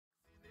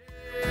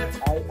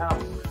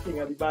am King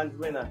of the Band's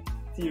winner,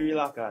 Thierry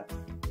Lockhart.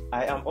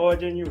 I am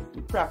urging you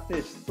to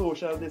practice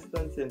social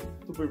distancing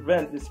to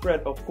prevent the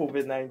spread of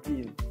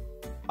COVID-19.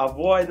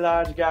 Avoid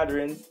large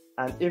gatherings,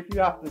 and if you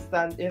have to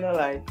stand in a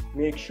line,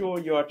 make sure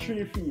you are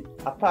 3 feet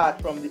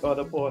apart from the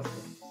other person.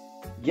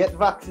 Get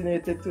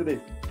vaccinated today,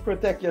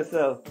 protect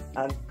yourself,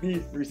 and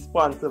be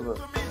responsible.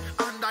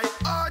 And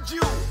I urge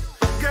you,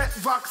 get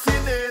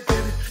vaccinated.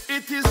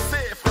 It is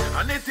safe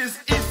and it is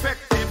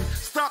effective.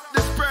 Stop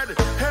the spread,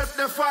 help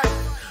the fight,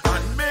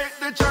 and make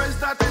the choice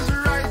that is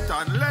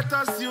right. And let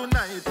us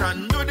unite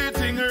and do the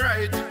thing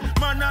right.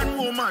 Man and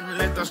woman,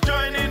 let us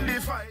join in the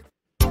fight.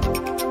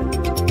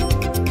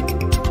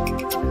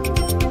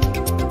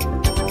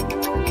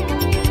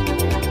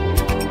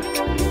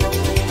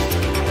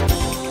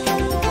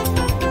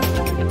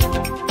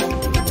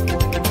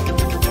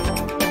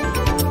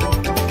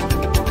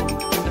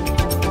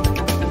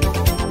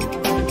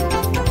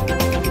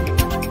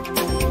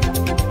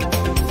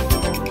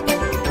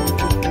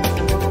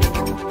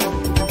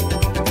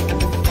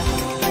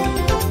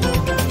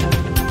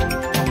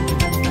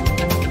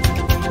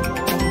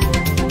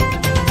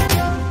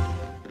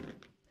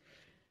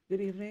 Good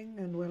evening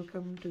and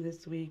welcome to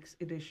this week's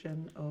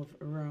edition of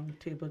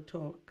Roundtable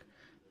Talk.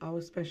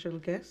 Our special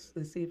guests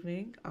this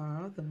evening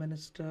are the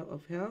Minister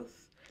of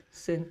Health,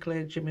 St.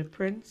 Clair Jimmy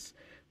Prince.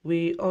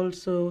 We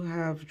also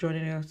have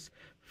joining us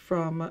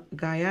from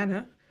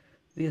Guyana,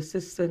 the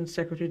Assistant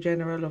Secretary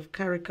General of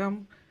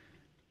CARICOM,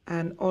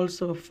 and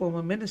also a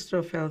former Minister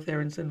of Health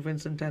here in St.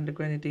 Vincent and the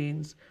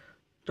Grenadines,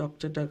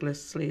 Dr.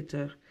 Douglas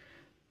Slater.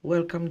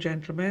 Welcome,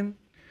 gentlemen.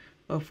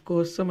 Of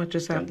course, so much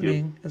is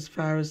happening as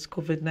far as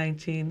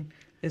COVID-19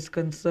 is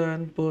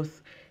concerned,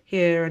 both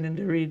here and in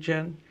the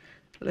region.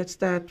 Let's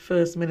start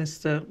first,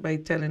 Minister, by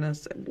telling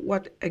us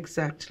what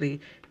exactly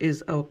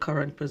is our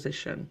current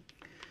position.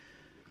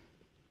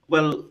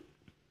 Well,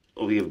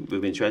 we've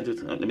been trying to,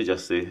 let me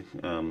just say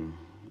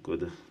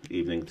good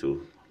evening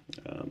to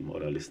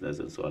all our listeners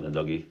and so on. And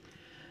Dougie,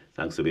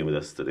 thanks for being with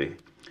us today.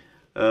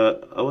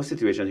 Our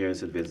situation here in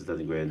St. Vincent and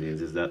the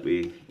Grenadines is that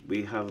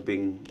we have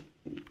been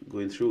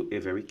going through a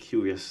very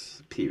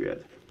curious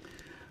period.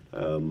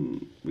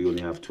 We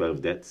only have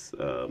 12 deaths.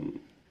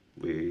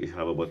 We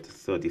have about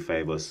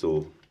 35 or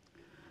so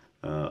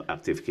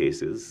active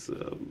cases.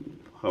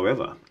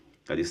 However,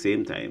 at the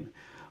same time,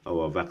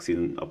 our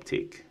vaccine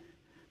uptake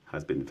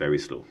has been very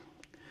slow.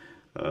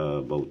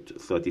 About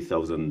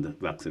 30,000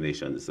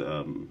 vaccinations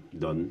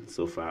done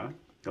so far,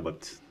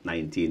 about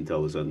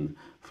 19,000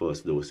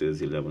 first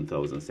doses,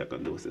 11,000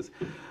 second doses.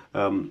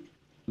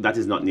 That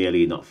is not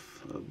nearly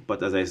enough.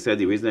 But as I said,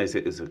 the reason I say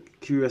it's a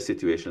curious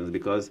situation is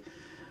because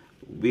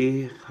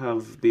we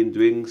have been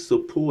doing so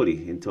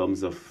poorly in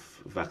terms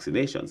of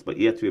vaccinations, but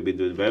yet we've been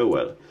doing very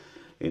well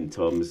in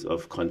terms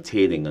of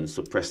containing and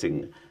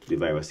suppressing the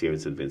virus here in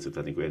St. Vincent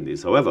and the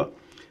Grenadines. However,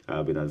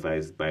 I've been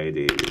advised by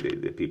the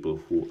people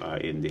who are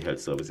in the Health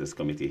Services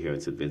Committee here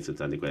in St. Vincent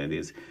and the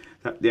Grenadines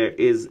that there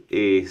is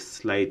a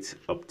slight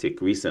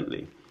uptick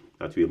recently,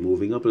 that we are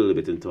moving up a little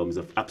bit in terms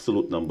of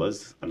absolute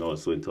numbers and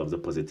also in terms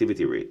of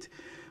positivity rate.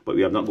 But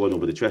we have not gone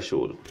over the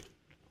threshold.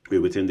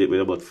 We're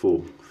we're about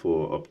 4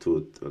 up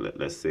to,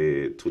 let's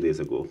say, 2 days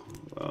ago,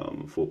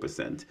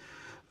 4%.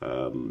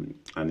 And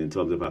in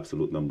terms of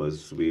absolute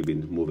numbers, we've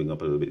been moving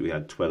up a little bit. We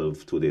had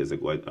 12 2 days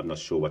ago. I'm not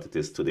sure what it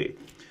is today.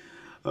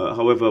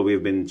 However,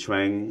 we've been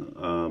trying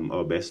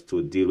our best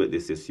to deal with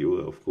this issue.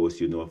 Of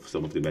course, you know of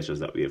some of the measures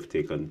that we have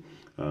taken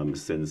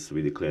since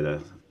we declared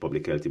a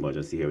public health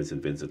emergency here in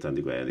St. Vincent and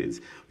the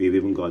Grenadines. We've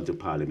even gone to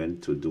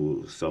Parliament to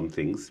do some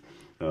things.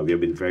 We have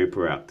been very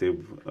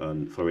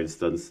proactive. For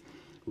instance,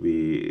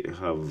 we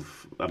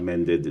have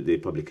amended the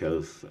Public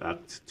Health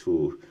Act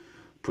to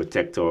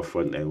protect our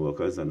frontline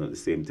workers and at the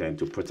same time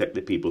to protect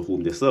the people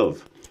whom they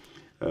serve.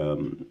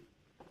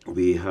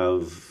 We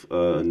have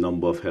a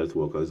number of health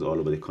workers all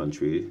over the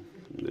country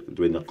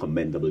doing a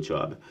commendable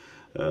job.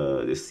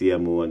 The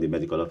CMO and the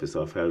Medical Officer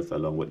of Health,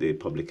 along with the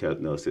public health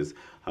nurses,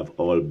 have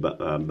all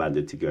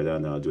banded together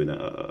and are doing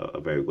a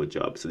very good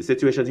job. So the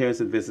situation here in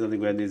St. Vincent and the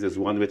Grenadines is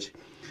one which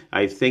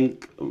I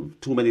think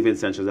too many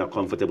Vincentians are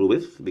comfortable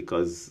with,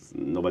 because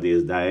nobody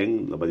is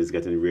dying, nobody's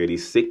getting really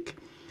sick,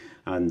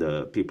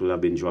 and people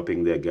have been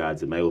dropping their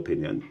guards, in my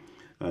opinion.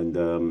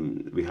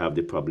 And we have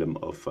the problem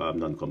of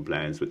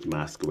non-compliance with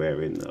mask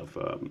wearing, of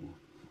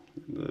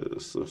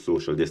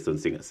social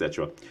distancing,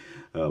 etc.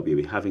 We'll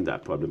be having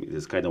that problem. It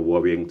is kind of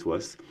worrying to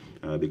us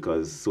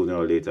because sooner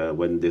or later,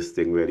 when this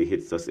thing really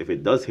hits us, if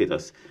it does hit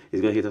us,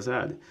 it's going to hit us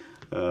hard.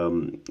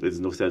 There's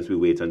no sense we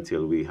wait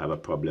until we have a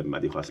problem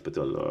at the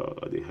hospital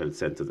or the health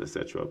centers,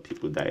 etc.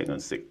 People dying and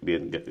sick,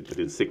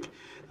 getting sick,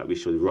 that we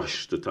should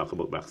rush to talk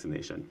about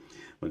vaccination.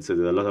 And so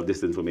there's a lot of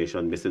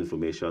disinformation,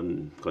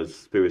 misinformation,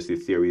 conspiracy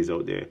theories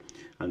out there,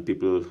 and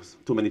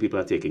too many people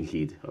are taking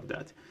heed of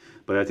that.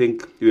 But I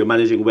think we're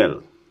managing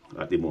well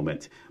at the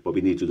moment, but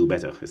we need to do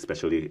better,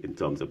 especially in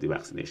terms of the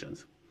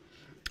vaccinations.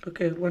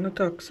 Okay, I want to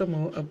talk some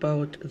more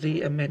about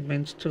the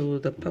amendments to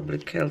the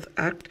Public Health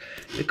Act,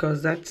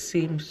 because that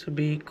seems to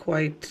be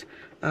quite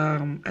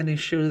an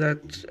issue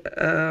that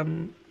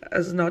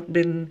has not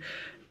been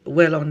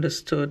well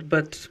understood.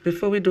 But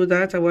before we do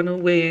that, I want to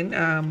weigh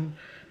in.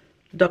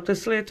 Dr.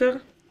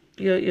 Slater,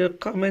 your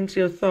comments,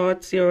 your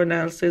thoughts, your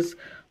analysis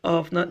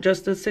of not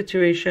just the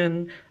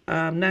situation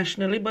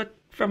nationally, but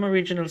from a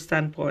regional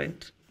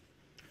standpoint.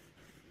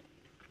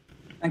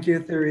 Thank you,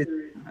 Therese.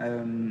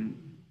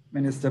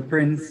 Minister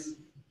Prince,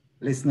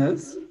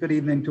 listeners, good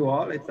evening to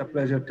all. It's a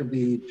pleasure to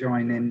be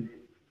joining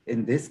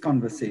in this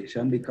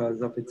conversation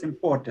because of its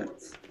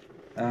importance.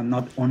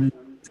 Not only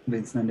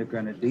Vincent and the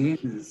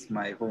Grenadines,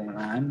 my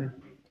homeland,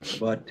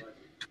 but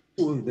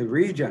to the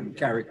region,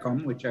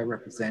 CARICOM, which I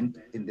represent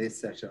in this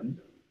session,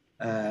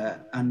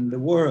 and the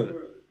world.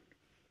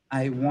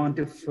 I want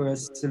to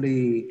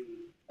firstly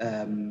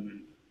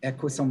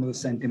echo some of the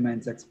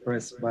sentiments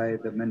expressed by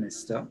the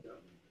minister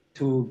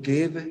to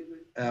give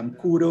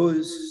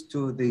kudos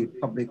to the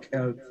public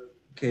health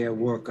care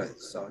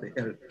workers or the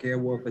health care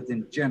workers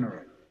in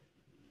general,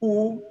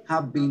 who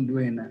have been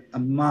doing a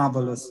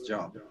marvelous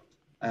job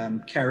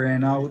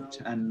carrying out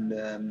and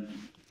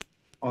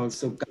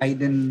also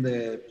guiding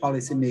the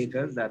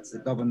policymakers, that's the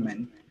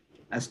government,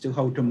 as to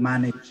how to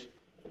manage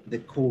the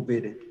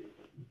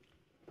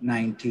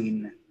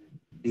COVID-19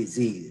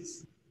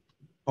 disease.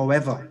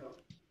 However,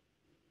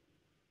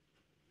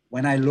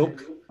 when I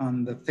look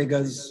on the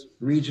figures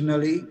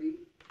regionally,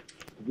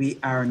 we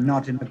are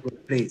not in a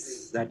good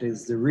place. That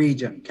is the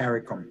region,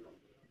 CARICOM.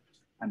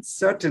 And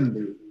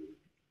certainly,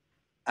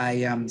 I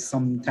am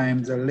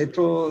sometimes a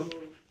little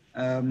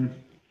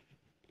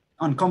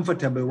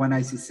uncomfortable when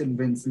I see St.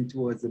 Vincent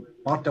towards the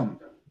bottom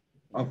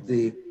of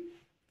the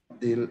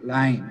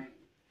line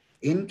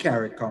in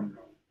CARICOM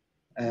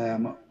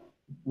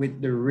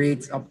with the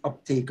rates of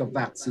uptake of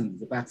vaccines,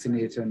 the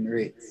vaccination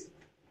rates.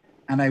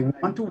 And I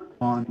want to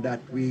warn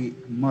that we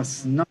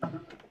must not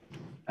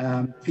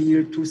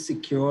feel too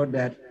secure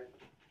that,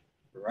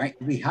 right,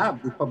 we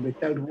have the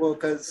public health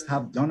workers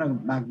have done a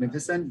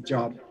magnificent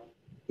job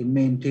in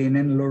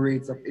maintaining low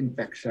rates of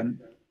infection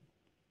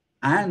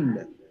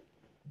and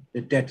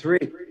the death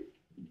rate,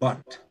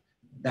 but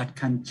that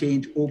can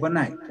change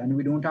overnight. And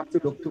we don't have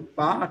to look too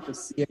far to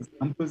see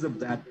examples of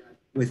that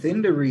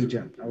within the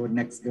region. Our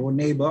next door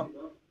neighbor,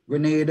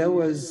 Grenada,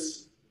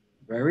 was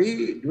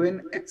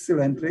doing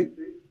excellently,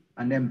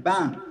 and then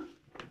bang.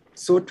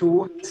 So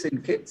too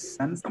St. Kitts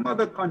and some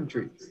other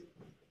countries.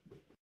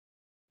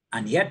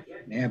 And yet,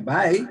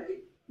 nearby,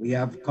 we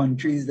have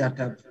countries that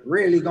have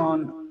really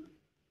gone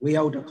way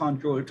out of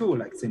control too,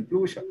 like St.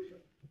 Lucia.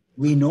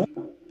 We know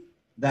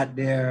that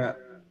there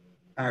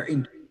are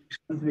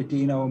interactions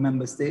between our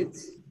member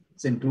states,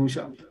 St.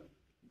 Lucia,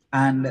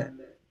 and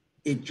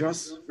it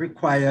just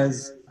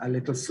requires a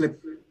little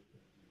slip.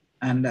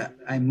 And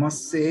I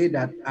must say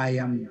that I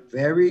am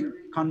very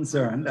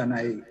concerned, and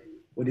I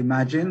would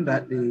imagine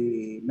that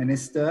the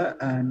minister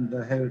and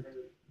the health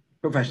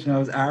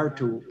professionals are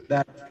too,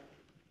 that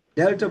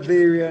Delta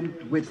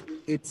variant with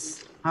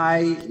its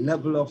high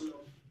level of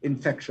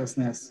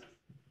infectiousness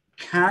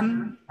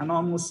can and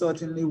almost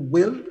certainly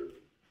will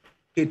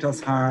hit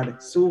us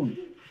hard soon.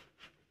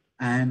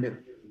 And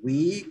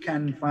we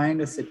can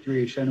find a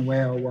situation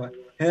where our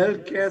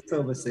healthcare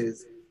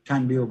services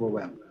can be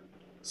overwhelmed.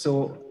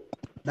 So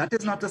that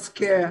is not a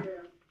scare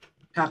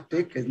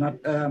tactic. It's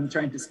not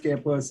trying to scare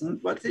persons,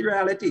 but it's the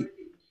reality.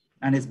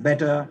 And it's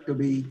better to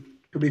be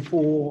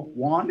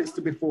forewarned is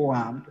to be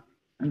forearmed.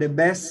 And the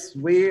best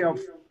way of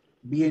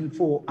being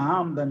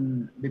forearmed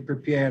and be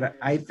prepared,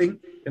 I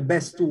think the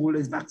best tool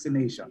is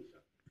vaccination.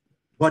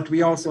 But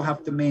we also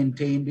have to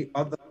maintain the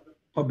other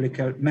public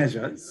health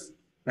measures,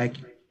 like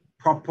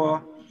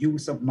proper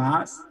use of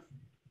masks.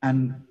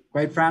 And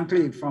quite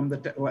frankly,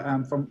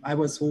 I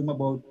was home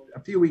about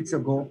a few weeks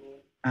ago,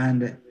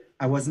 and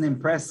I wasn't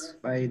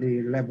impressed by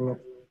the level of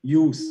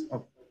use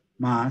of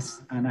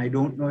masks, and I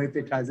don't know if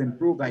it has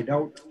improved, I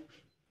doubt.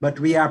 But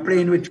we are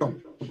playing with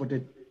Trump,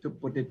 to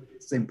put it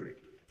simply.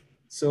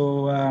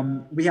 So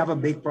we have a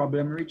big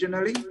problem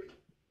regionally,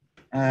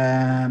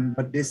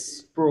 but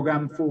this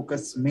program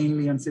focused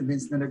mainly on St.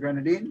 Vincent and the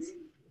Grenadines.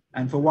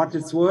 And for what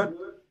it's worth,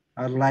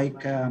 I'd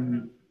like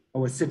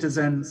our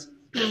citizens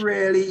to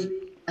really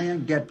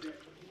get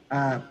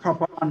a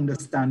proper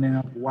understanding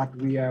of what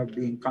we are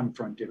being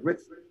confronted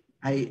with.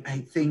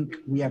 I think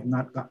we have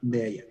not gotten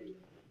there yet.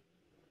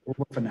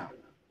 Over for now.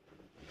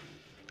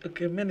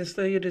 Okay,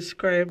 Minister, you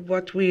described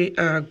what we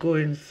are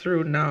going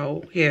through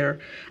now here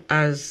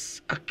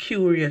as a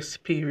curious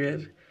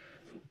period.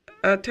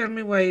 Tell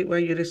me why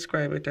you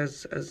describe it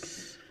as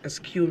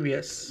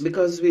curious.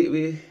 Because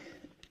the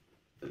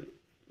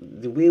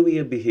way we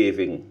are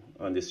behaving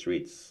on the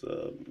streets,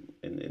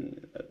 in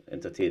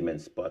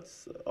entertainment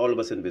spots, all of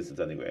us in Vincent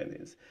and the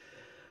Grenadines,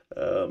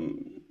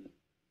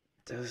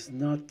 does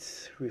not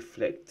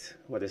reflect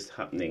what is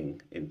happening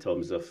in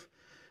terms of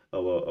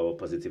our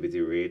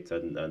positivity rate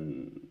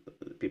and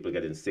people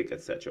getting sick,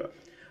 etc.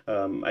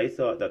 I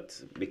thought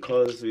that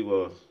because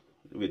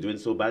we're doing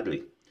so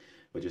badly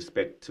with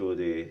respect to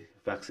the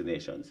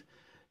vaccinations,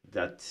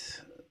 that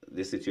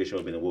the situation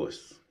would have been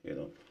worse, you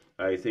know.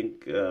 I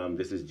think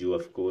this is due,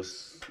 of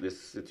course, this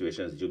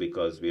situation is due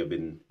because we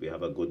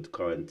have a good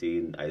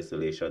quarantine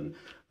isolation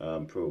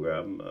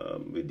program.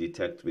 We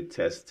detect, we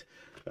test,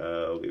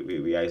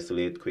 we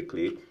isolate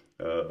quickly.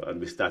 And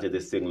we started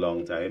this thing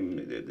long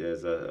time.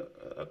 There's a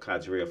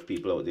cadre of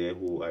people out there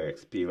who are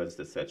experienced,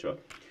 etc.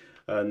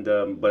 And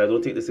but I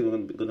don't think this is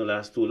going to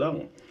last too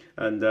long.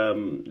 And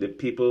the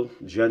people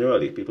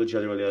generally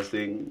are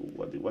saying,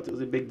 what is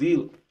the big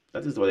deal?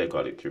 That is what I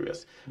call it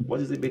curious.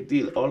 What is the big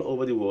deal? All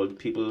over the world,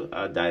 people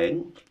are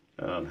dying.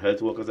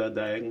 Health workers are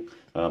dying.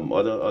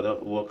 Other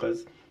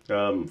workers,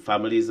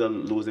 families are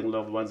losing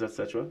loved ones,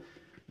 etc.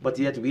 But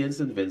yet we in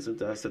St.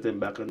 Vincent are sitting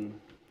back and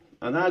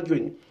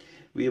arguing.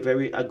 We are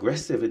very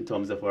aggressive in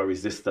terms of our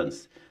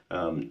resistance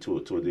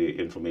to the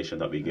information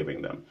that we're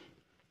giving them.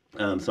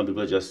 Some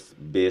people are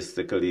just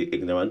basically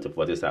ignorant of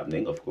what is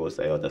happening. Of course,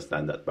 I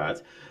understand that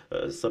part.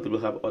 Some people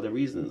have other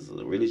reasons,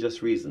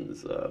 religious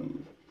reasons.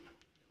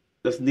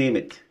 Just name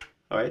it.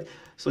 All right.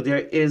 So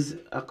there is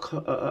a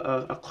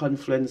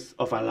confluence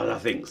of a lot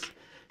of things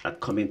that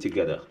coming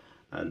together,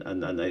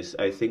 and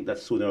I think that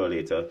sooner or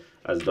later,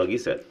 as Dougie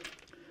said,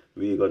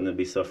 we're going to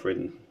be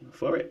suffering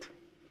for it.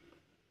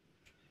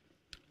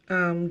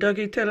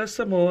 Dougie, tell us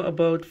some more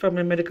about, from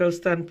a medical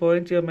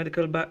standpoint, your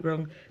medical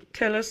background.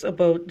 Tell us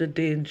about the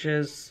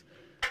dangers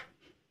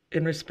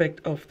in respect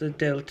of the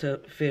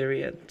Delta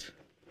variant.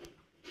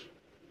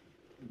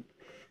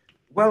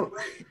 Well,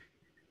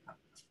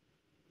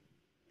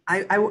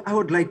 I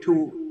would like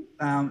to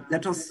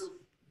let us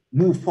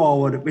move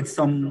forward with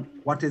some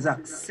what is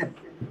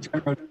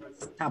general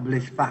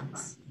established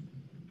facts.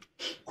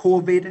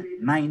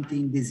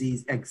 COVID-19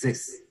 disease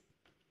exists.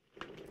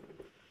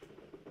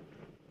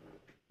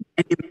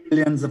 Many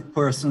millions of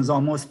persons,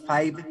 almost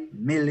 5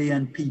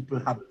 million people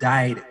have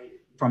died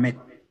from it.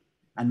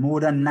 And more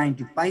than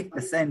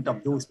 95%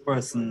 of those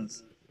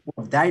persons who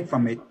have died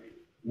from it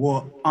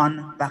were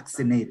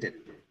unvaccinated.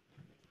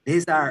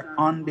 These are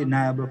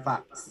undeniable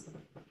facts.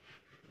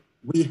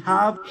 We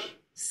have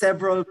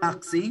several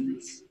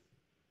vaccines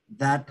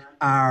that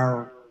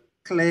are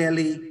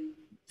clearly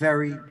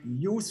very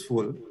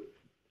useful.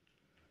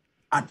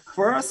 At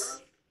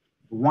first,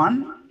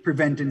 one,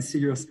 preventing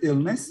serious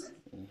illness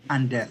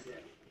and death.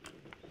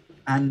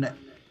 And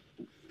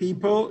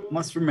people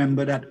must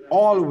remember that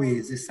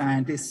always the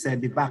scientists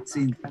said the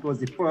vaccine, that was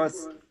the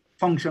first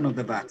function of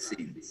the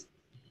vaccines.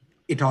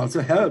 It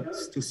also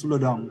helps to slow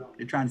down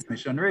the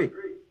transmission rate.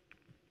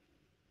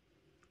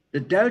 The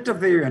Delta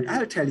variant,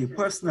 I'll tell you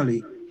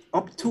personally,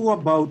 up to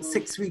about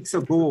 6 weeks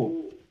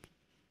ago,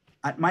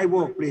 at my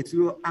workplace,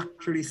 we were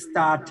actually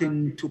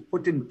starting to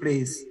put in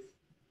place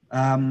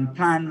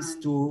plans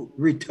to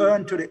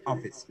return to the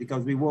office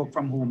because we work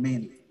from home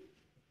mainly.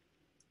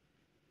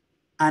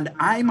 And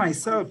I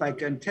myself, I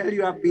can tell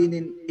you, I've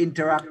been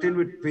interacting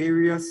with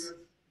various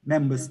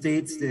member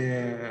states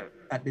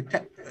at the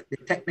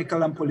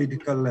technical and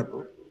political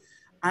level.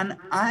 And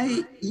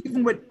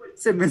even with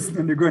St. Vincent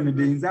and the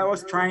Grenadines, I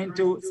was trying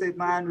to say,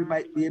 man, we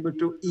might be able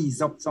to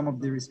ease up some of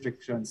the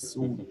restrictions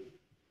soon.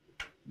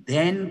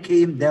 Then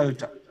came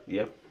Delta.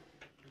 Yep.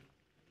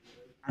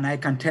 And I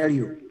can tell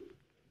you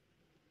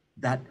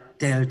that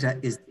Delta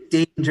is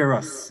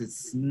dangerous.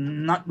 It's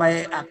not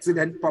by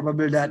accident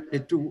probable that the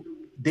two,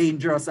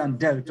 dangerous and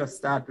Delta,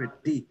 start with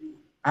D.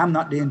 I'm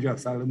not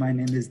dangerous, although my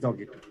name is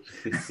Dougie.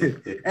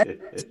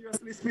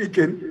 Seriously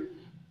speaking,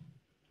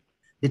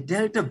 the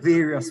Delta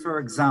variant, for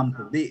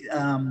example,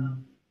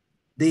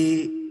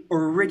 the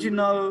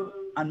original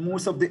and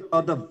most of the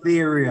other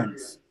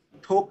variants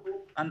took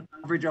an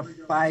average of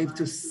 5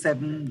 to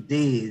 7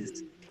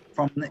 days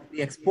from the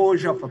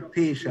exposure of a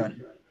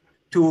patient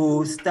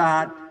to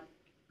start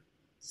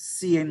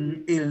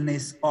seeing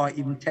illness or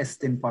even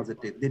testing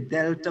positive. The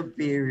Delta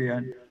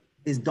variant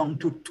is down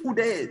to 2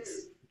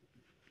 days.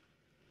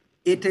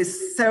 It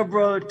is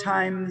several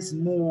times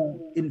more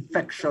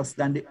infectious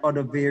than the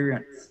other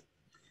variants.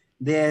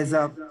 There's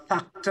a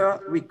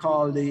factor we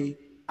call the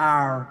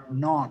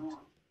R0,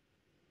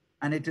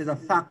 and it is a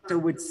factor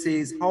which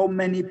says how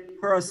many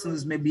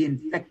persons may be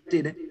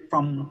infected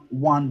from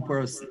one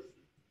person.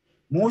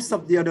 Most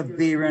of the other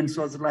variants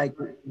was like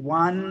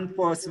one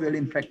person will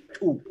infect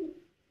 2.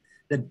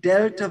 The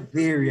Delta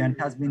variant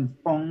has been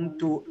found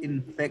to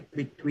infect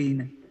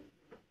between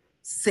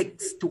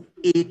 6 to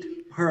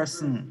 8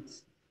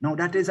 persons. Now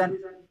that is an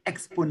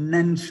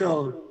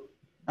exponential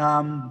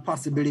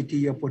possibility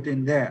you're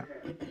putting there.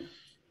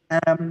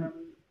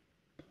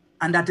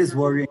 And that is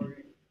worrying.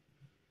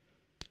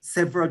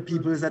 Several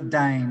people are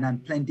dying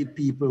and plenty of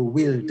people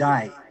will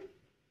die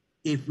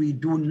if we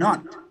do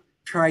not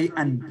try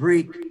and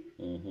break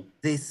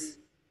this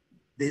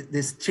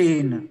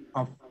chain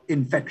of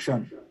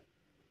infection.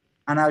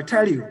 And I'll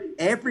tell you,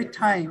 every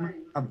time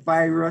a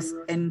virus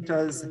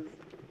enters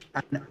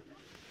an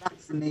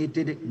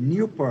vaccinated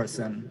new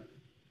person,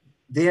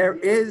 there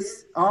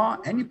is, or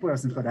any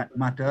person for that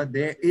matter,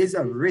 there is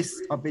a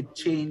risk of it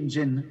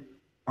changing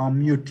or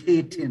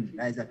mutating.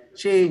 There is a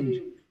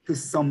change to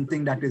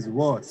something that is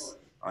worse.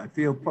 Or if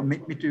you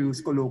permit me to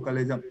use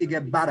colloquialism, it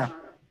gets better.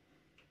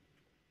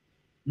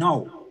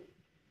 Now,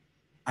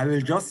 I will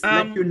just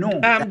let you know.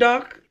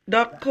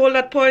 Doc, hold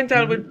that point.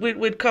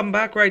 We'd come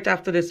back right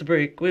after this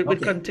break. We'd Okay.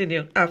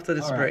 continue after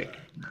this All right. break.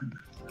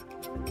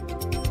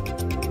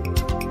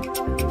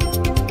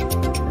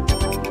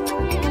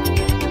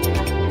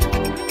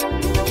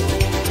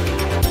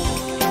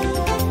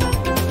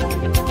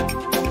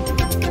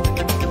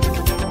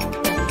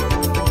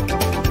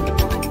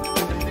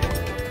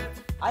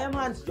 I am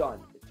Hans John,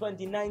 the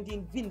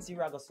 2019 Vinci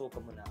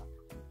Ragasoka Muna.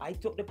 I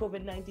took the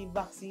COVID-19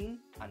 vaccine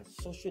and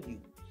so should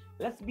you.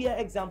 Let's be an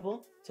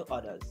example to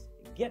others.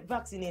 Get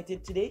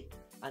vaccinated today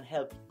and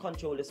help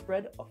control the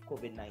spread of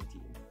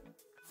COVID-19.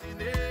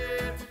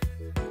 Vaccinate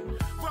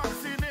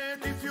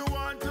if you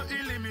want to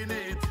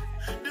eliminate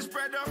the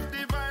spread of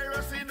the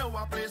virus in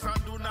our place,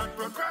 and do not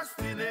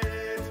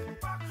procrastinate,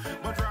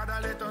 but rather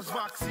let us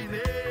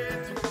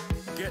vaccinate.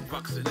 Get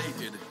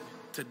vaccinated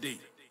today.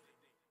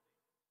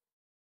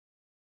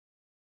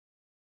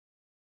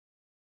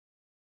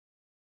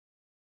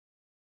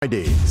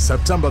 Friday,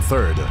 September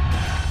 3rd,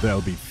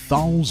 there'll be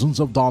thousands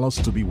of dollars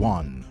to be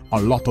won.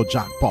 A lotto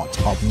jackpot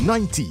of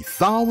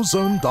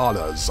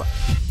 $90,000.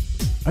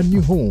 A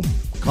new home,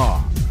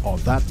 car, or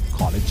that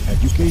college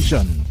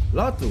education.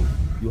 Lotto,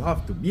 you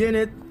have to be in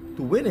it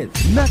to win it.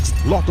 Next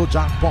lotto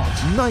jackpot,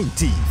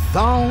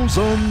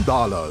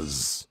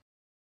 $90,000.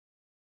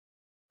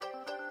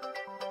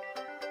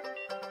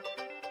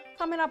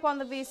 Coming up on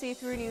the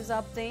VC3 News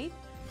Update,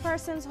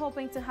 persons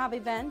hoping to have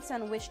events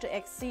and wish to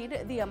exceed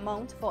the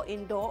amount for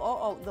indoor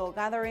or outdoor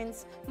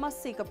gatherings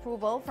must seek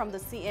approval from the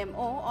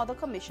CMO or the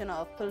Commissioner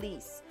of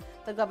Police.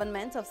 The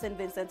government of St.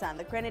 Vincent and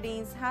the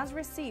Grenadines has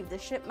received a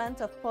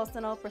shipment of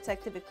personal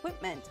protective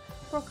equipment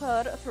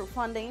procured through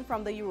funding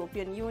from the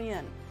European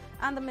Union.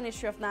 And the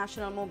Ministry of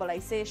National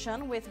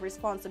Mobilization, with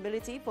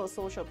responsibility for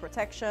social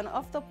protection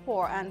of the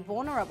poor and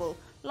vulnerable,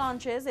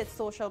 launches its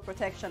social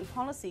protection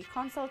policy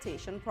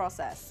consultation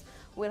process.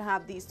 We'll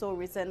have these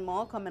stories and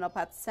more coming up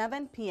at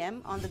 7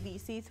 p.m. on the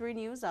VC3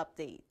 News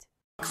Update.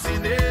 I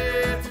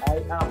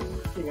am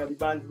King of the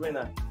Band's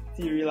winner,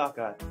 Thierry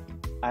Lockhart.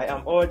 I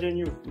am urging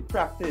you to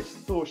practice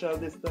social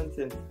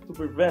distancing to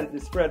prevent the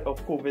spread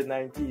of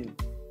COVID-19.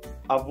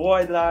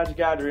 Avoid large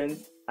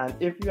gatherings, and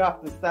if you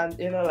have to stand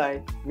in a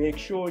line, make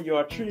sure you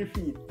are 3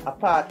 feet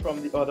apart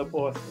from the other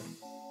person.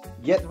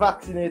 Get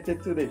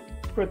vaccinated today,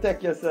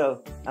 protect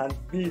yourself, and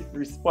be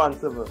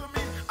responsible.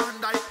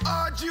 And I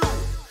urge you,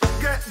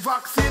 get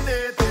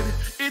vaccinated.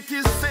 It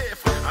is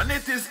safe and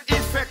it is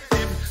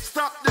effective.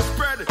 Stop the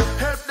spread,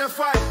 help the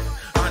fight,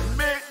 and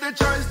make the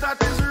choice that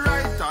is right.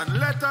 And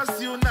let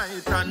us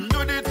unite and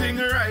do the thing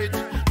right.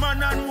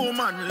 Man and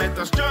woman, let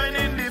us join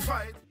in the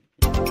fight.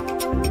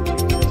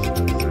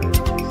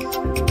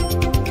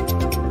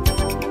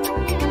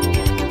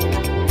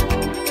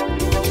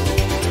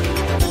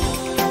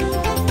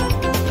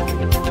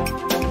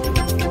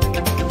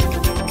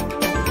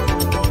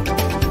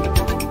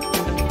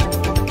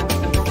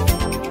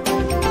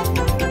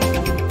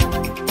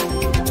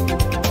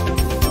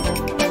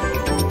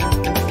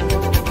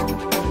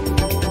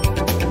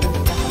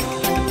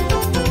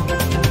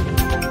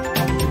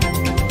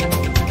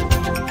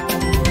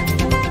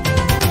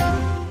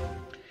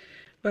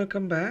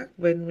 Welcome back.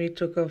 When we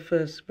took our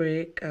first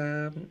break,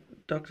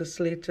 Dr.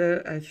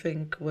 Slater, I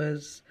think,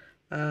 was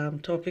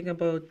talking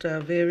about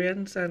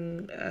variants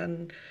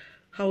and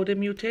how they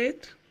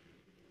mutate.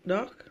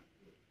 Doc?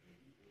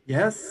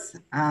 Yes,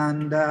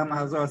 and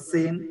as I was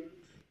saying,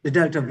 the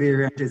Delta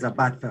variant is a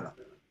bad fella.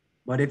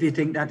 But if you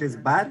think that is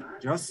bad,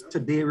 just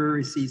today we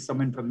received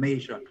some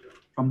information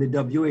from the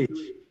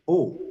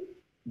WHO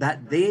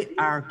that they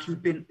are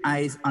keeping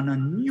eyes on a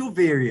new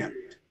variant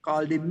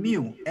called the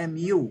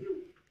MU.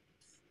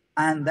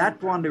 And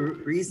that one, the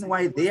reason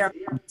why they are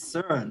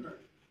concerned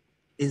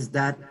is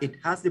that it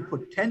has the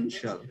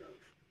potential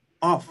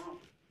of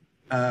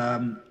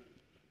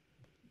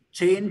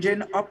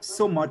changing up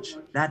so much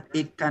that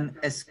it can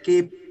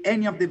escape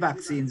any of the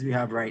vaccines we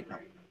have right now.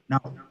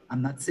 Now,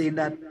 I'm not saying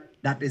that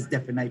that is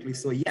definitely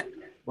so yet,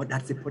 but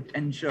that's the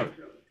potential.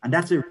 And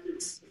that's the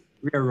risk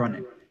we are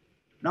running.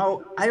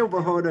 Now, I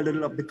overheard a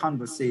little of the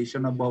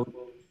conversation about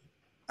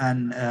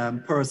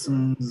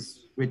persons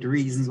with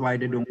reasons why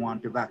they don't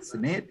want to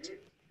vaccinate.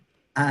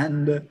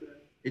 And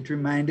it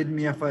reminded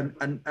me of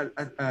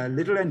a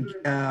little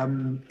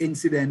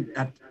incident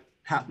that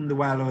happened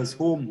while I was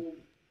home.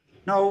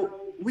 Now,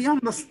 we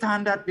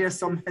understand that there's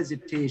some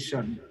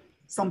hesitation.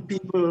 Some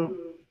people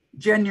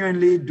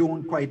genuinely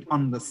don't quite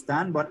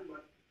understand, but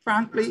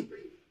frankly,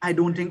 I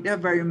don't think there are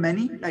very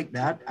many like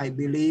that. I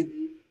believe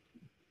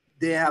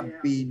there's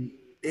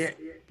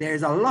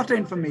a lot of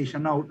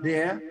information out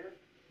there.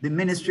 The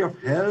Ministry of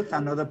Health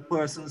and other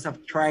persons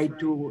have tried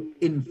to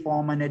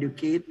inform and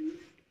educate.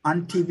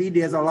 On TV,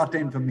 there's a lot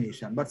of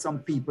information, but some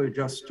people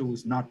just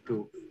choose not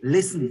to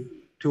listen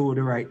to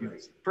the right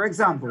news. For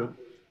example,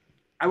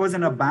 I was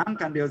in a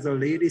bank and there was a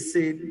lady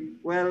saying,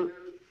 well,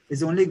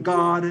 it's only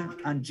God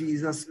and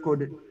Jesus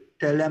could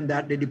tell them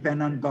that they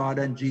depend on God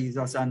and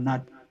Jesus and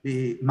not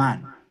the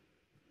man.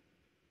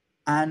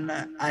 And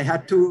I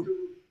had to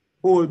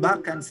hold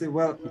back and say,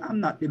 well,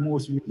 I'm not the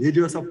most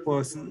religious of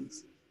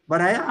persons.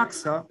 But I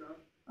asked her,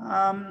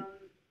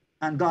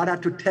 and God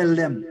had to tell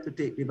them to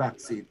take the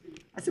vaccine.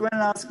 I said, when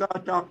last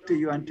God talk to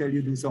you and tell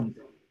you do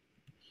something?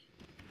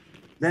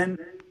 Then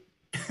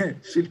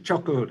she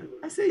chuckled.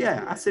 I said,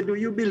 yeah. I said, do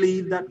you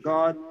believe that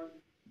God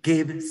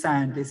gave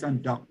scientists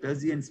and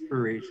doctors the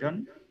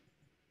inspiration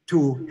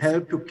to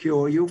help to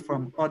cure you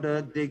from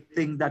other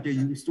things that you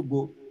used to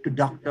go to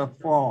doctor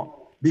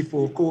for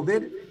before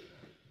COVID?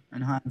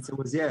 And her answer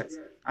was yes.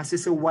 I said,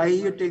 so why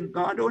you think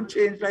God don't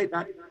change like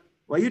that?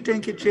 Why you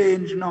think he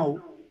changed now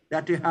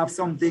that you have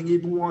something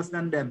even worse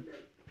than them?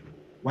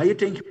 Why you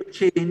think you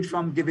change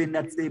from giving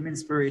that same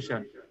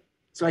inspiration?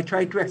 So I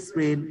tried to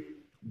explain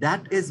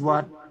that is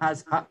what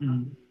has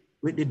happened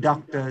with the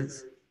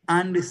doctors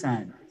and the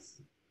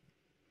scientists.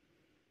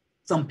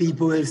 Some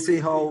people will say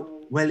how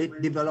well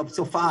it developed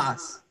so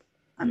fast,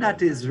 and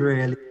that is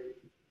really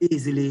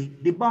easily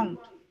debunked.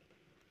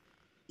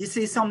 You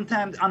see,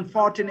 sometimes,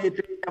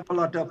 unfortunately, we have a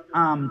lot of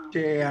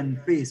armchair and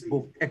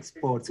Facebook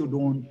experts who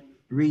don't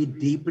read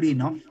deeply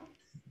enough.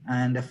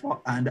 And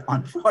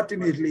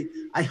unfortunately,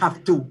 I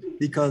have to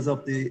because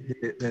of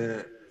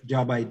the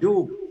job I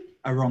do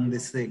around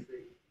this thing.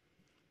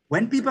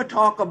 When people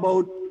talk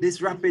about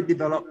this rapid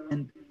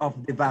development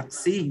of the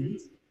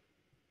vaccines,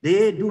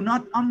 they do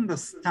not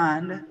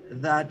understand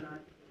that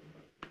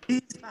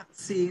these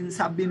vaccines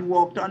have been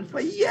worked on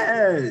for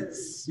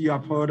years. You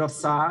have heard of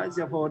SARS,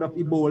 you have heard of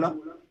Ebola.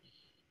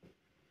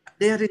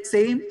 They are the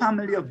same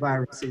family of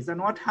viruses.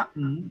 And what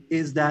happened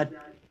is that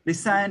the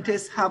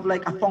scientists have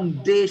like a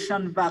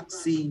foundation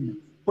vaccine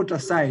put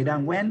aside.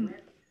 And when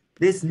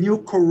this new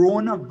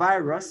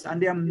coronavirus,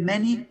 and there are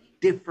many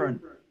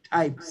different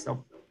types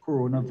of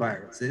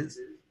coronaviruses,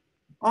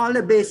 all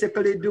they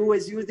basically do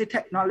is use the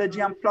technology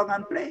and plug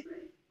and play.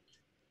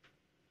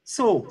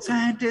 So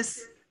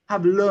scientists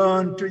have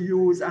learned to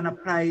use and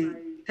apply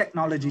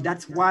technology.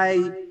 That's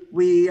why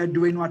we are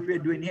doing what we're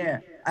doing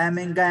here. I am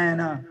in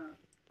Guyana,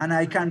 and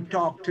I can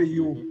talk to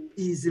you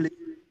easily,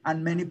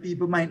 and many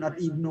people might not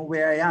even know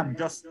where I am,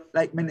 just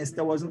like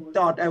Minister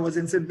thought I was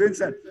in St.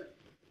 Vincent.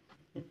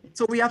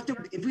 So we have to,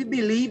 if we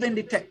believe in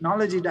the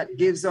technology that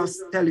gives us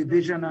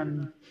television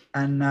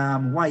and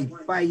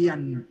Wi-Fi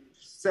and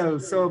cell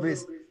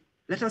service,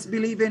 let us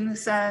believe in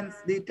science,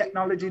 the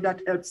technology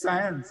that helps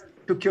science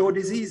to cure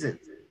diseases.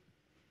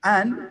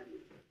 And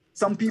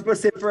some people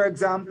say, for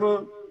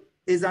example,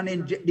 is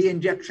the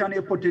injection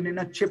you're putting in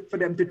a chip for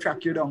them to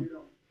track you down.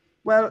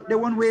 Well, they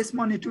won't waste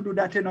money to do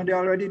that, you know, they're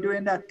already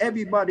doing that.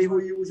 Everybody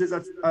who uses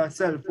a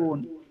cell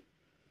phone,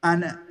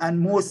 and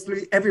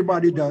mostly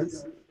everybody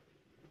does,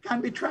 can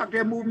be tracked,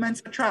 their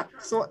movements are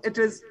tracked. So it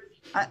is,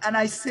 and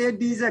I say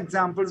these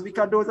examples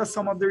because those are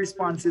some of the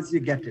responses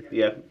you get it.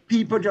 Yeah.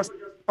 People just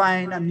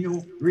find a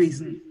new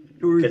reason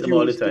to refuse. Get them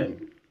all the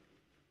time.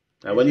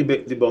 And when you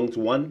debunk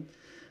one,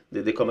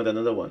 they come with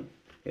another one.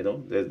 You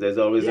know, there's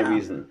always a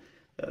reason.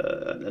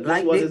 And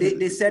like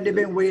they said they've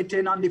been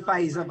waiting on the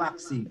Pfizer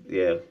vaccine.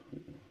 Yeah,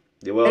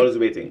 they were always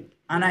waiting.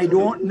 And I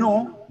don't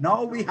know.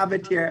 Now we have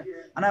it here.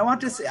 And I want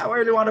to say, I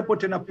really want to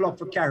put in a plug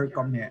for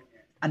CARICOM here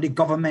and the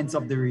governments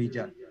of the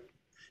region.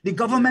 The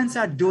governments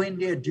are doing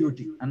their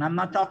duty. And I'm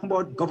not talking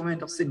about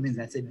government of St.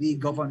 Vincent. I said the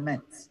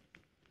governments.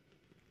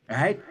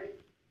 Right?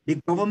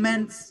 The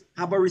governments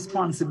have a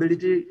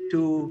responsibility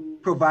to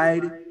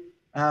provide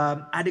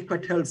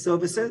adequate health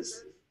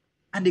services.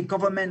 And the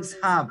governments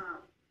have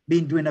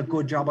been doing a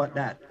good job at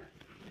that.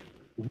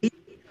 We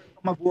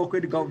have worked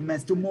with the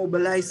governments to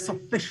mobilize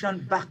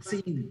sufficient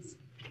vaccines.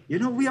 You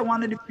know, we are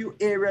one of the few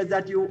areas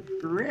that you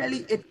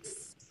really,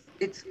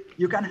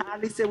 you can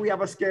hardly say we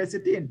have a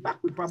scarcity. In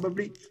fact, we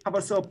probably have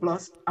a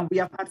surplus, and we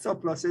have had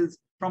surpluses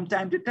from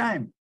time to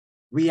time.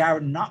 We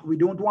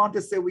don't want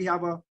to say we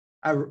have a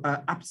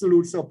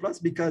absolute surplus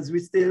because we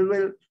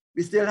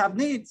still have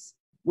needs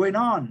going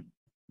on.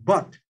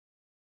 But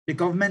the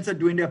governments are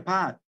doing their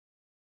part.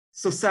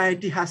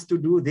 Society has to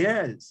do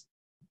theirs.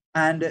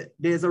 And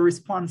there's a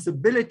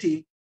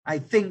responsibility, I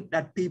think,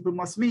 that people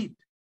must meet.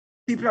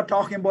 People are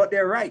talking about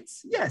their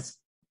rights. Yes,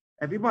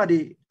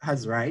 everybody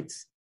has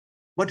rights,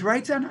 but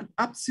rights are not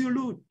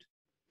absolute.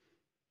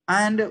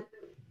 And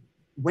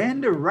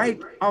when the right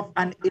of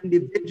an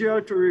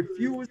individual to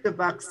refuse the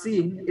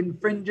vaccine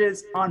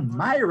infringes on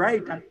my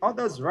right and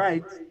others'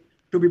 rights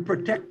to be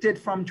protected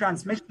from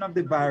transmission of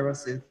the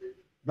virus,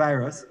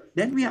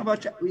 then we have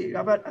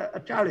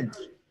a challenge.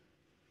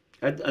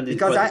 And the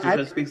because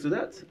Constitution speaks to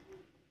that.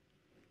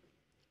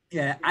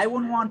 Yeah, I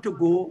wouldn't want to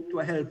go to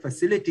a health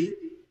facility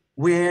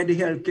where the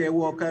healthcare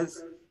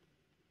workers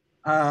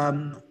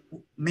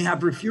may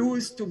have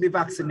refused to be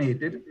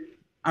vaccinated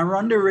and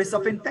run the risk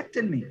of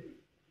infecting me.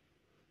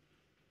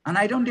 And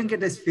I don't think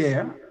it is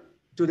fair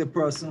to the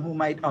person who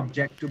might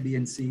object to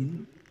being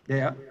seen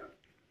there.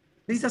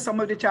 These are some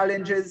of the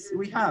challenges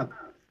we have.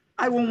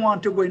 I won't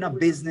want to go in a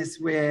business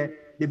where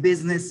the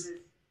business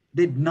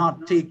did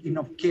not take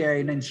enough care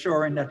in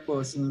ensuring that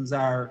persons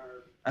are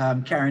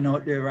carrying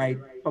out the right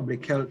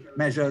public health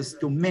measures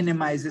to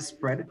minimize the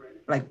spread,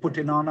 like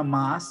putting on a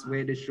mask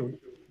where they should.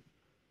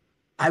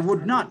 I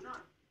would not.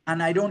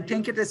 And I don't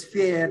think it is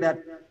fair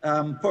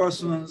that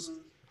persons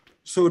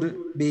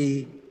should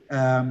be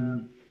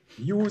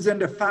using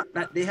the fact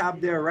that they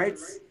have their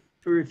rights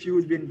to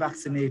refuse being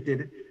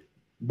vaccinated,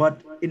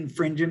 but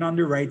infringing on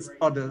the rights of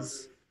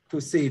others to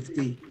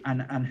safety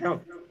and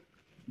health.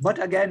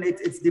 But again,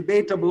 it's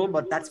debatable,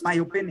 but that's my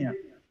opinion.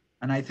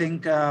 And I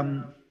think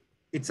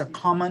it's a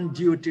common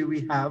duty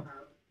we have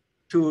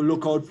to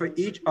look out for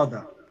each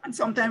other. And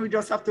sometimes we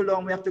just have to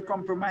learn, we have to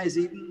compromise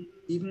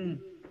even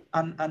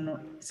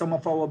on some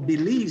of our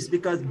beliefs,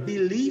 because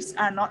beliefs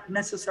are not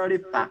necessarily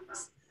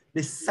facts.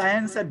 The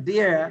science are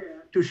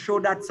there to show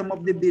that some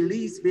of the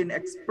beliefs being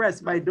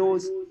expressed by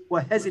those who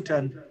are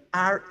hesitant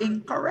are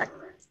incorrect.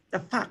 The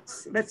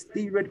facts, let's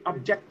deal with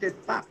objective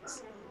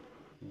facts.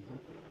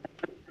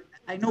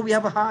 I know we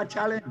have a hard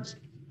challenge.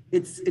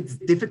 It's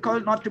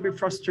difficult not to be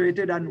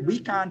frustrated, and we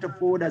can't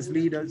afford as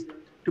leaders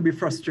to be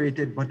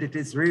frustrated, but it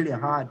is really a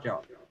hard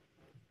job.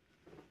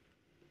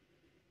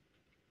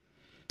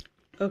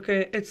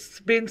 Okay, it's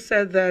been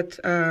said that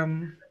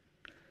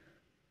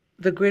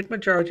the great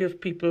majority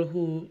of people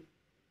who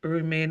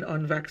remain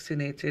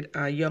unvaccinated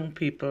are young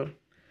people.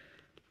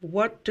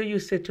 What do you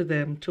say to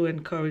them to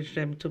encourage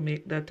them to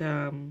make that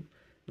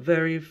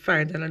very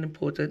final and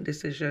important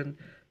decision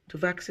to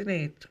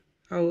vaccinate?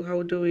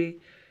 How do we?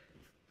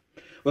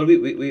 Well,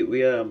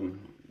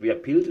 we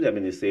appeal to them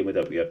in the same way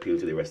that we appeal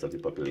to the rest of the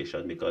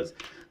population, because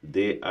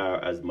they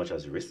are as much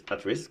as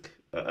at risk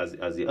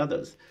as the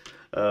others.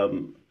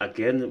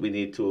 Again, we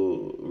need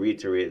to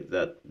reiterate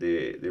that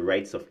the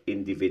rights of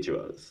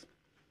individuals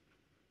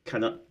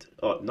cannot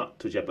or not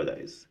to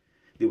jeopardize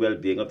the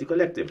well-being of the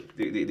collective,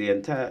 the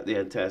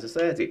entire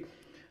society.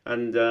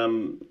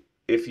 And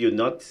if you're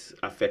not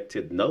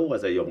affected now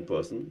as a young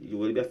person, you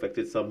will be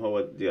affected somehow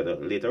or the other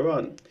later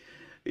on.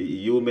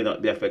 You may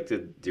not be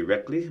affected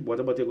directly.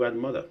 What about your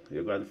grandmother,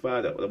 your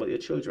grandfather? What about your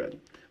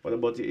children? What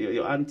about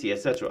your auntie,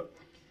 etc.?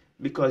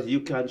 Because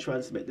you can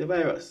transmit the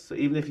virus. So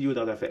even if you're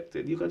not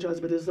affected, you can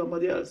transmit it to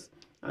somebody else.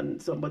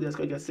 And somebody else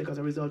can get sick as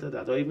a result of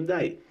that or even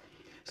die.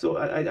 So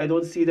I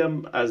don't see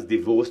them as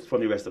divorced from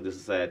the rest of the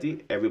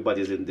society.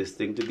 Everybody's in this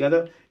thing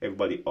together.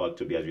 Everybody ought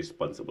to be as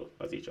responsible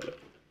as each other.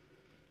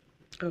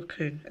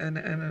 Okay.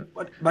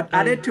 But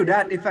added to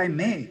that, if I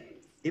may,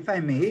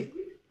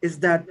 is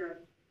that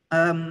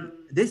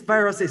this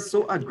virus is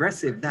so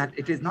aggressive that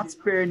it is not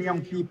sparing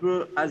young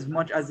people as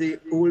much as the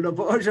older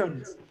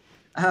versions.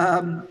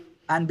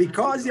 And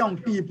because young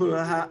people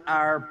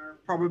are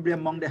probably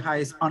among the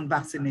highest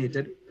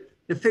unvaccinated,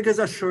 the figures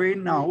are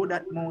showing now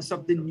that most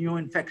of the new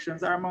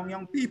infections are among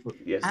young people.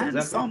 Yes, and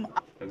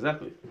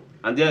exactly.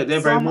 And they're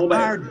very mobile.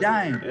 Some are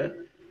dying. Yeah?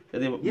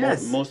 They're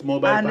yes. most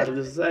mobile part of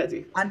the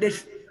society. And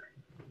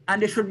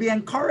they should be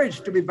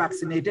encouraged to be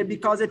vaccinated,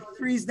 because it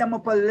frees them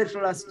up a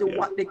little as to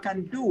what they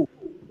can do.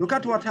 Look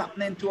at what's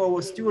happening to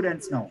our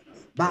students now.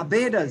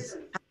 Barbados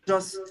have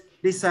just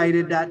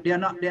decided that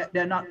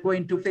they're not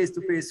going to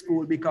face-to-face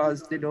school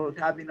because they don't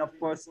have enough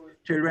first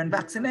children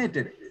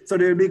vaccinated. So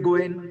they'll be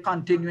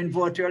continuing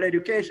virtual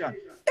education.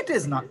 It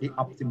is not the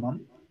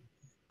optimum.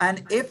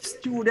 And if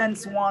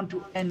students want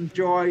to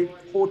enjoy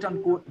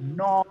quote-unquote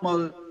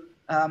normal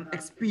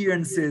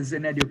experiences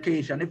in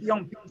education, if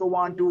young people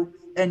want to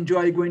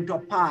enjoy going to a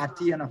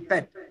party and a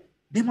fete,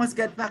 they must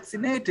get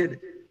vaccinated.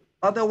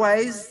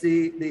 Otherwise,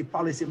 the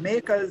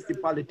policymakers, the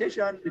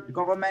politicians, the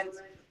governments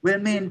will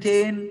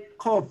maintain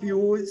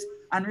curfews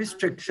and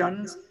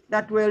restrictions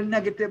that will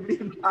negatively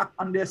impact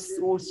on their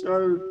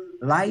social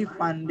life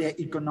and their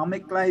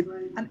economic life,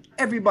 and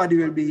everybody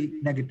will be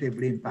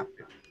negatively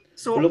impacted.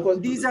 So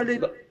these are the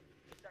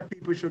that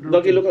people should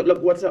look at.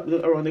 Look what's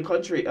happening around the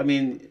country. I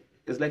mean,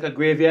 it's like a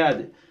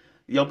graveyard.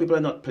 Young people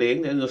are not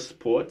playing, they're in no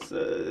sports,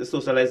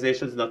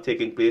 socialization is not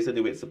taking place in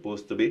the way it's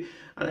supposed to be,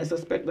 and I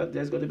suspect that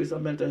there's going to be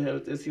some mental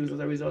health issues as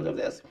a result of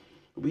this.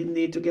 We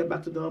need to get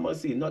back to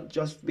normalcy, not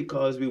just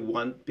because we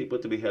want people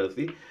to be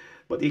healthy,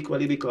 but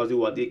equally because we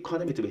want the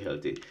economy to be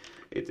healthy.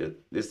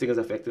 This thing is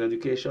affecting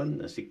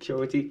education,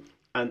 security,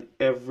 and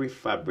every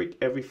fabric,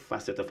 every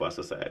facet of our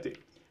society.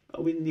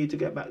 We need to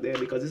get back there,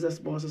 because this is a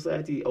small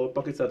society. Our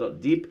pockets are not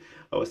deep.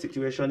 Our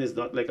situation is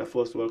not like a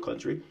first world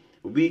country.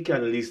 We can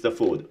at least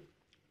afford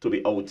to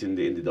be out in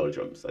the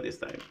doldrums at this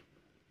time.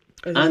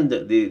 And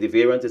the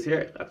variant is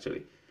here,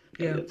 actually.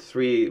 Yeah.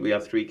 We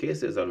have 3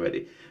 cases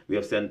already. We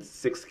have sent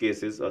 6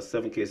 cases or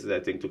 7 cases, I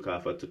think, to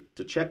CAFA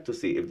to check to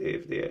see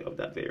if they're of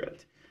that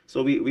variant.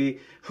 So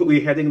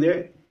we're heading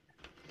there.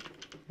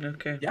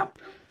 Okay. Yeah.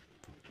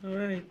 All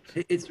right.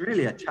 It's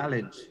really a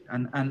challenge,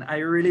 and I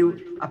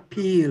really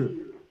appeal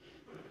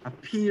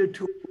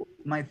to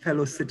my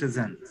fellow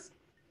citizens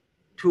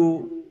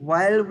to,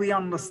 while we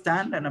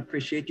understand and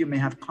appreciate you may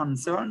have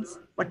concerns,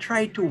 but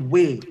try to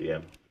weigh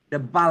the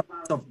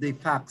balance of the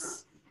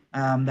facts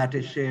that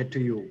is shared to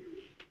you.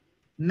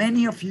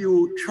 Many of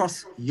you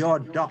trust your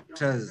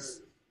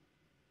doctors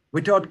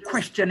without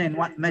questioning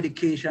what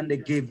medication they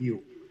give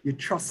you. You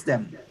trust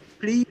them.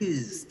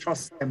 Please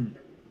trust them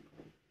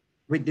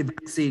with the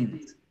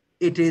vaccines.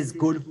 It is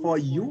good for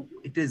you.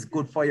 It is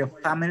good for your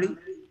family.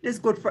 It is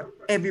good for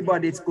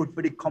everybody. It's good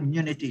for the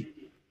community.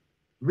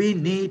 We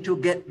need to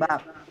get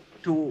back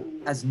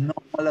to as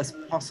normal as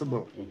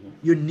possible.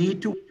 You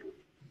need to,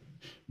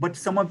 but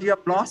some of you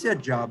have lost your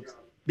jobs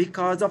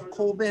because of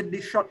COVID, the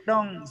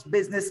shutdowns.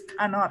 Business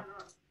cannot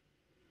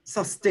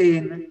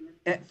sustain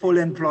full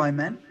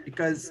employment,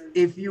 because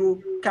if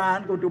you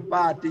can't go to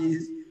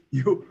parties,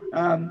 you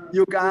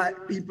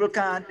can't, people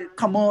can't,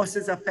 commerce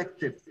is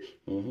affected,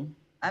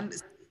 and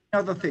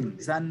other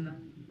things. And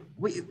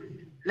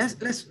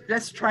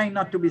let's try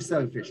not to be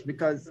selfish,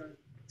 because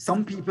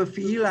some people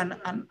feel, and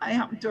I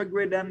happen to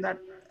agree with them, that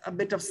a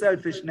bit of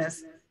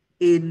selfishness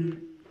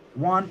in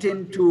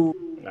wanting to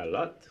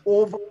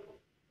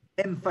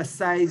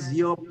overemphasize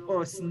your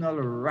personal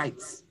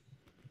rights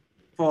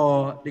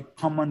for the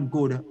common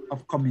good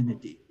of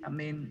community. I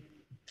mean...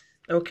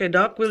 Okay,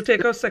 Doc, we'll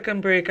take our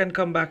second break and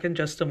come back in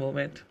just a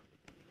moment.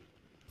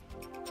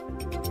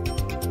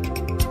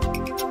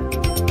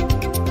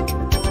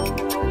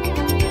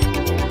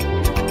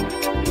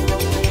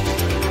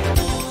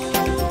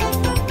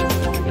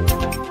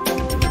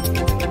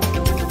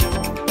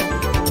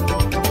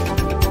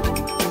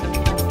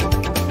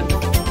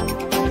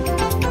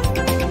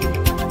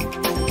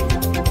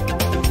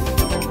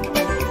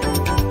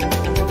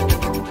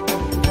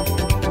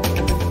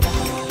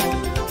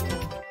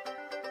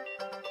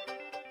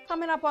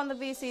 On the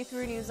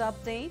VC3 News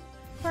Update,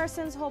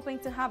 persons hoping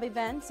to have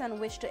events and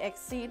wish to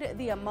exceed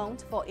the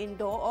amount for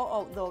indoor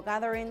or outdoor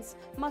gatherings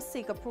must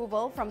seek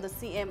approval from the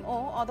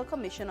CMO or the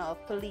Commissioner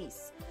of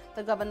Police.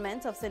 The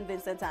government of St.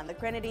 Vincent and the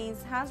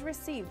Grenadines has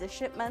received a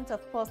shipment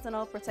of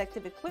personal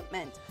protective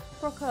equipment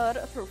procured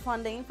through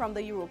funding from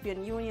the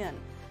European Union,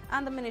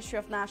 and the Ministry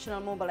of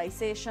National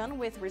Mobilization,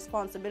 with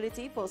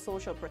responsibility for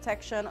social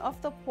protection of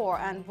the poor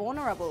and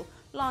vulnerable,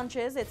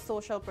 launches its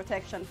social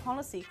protection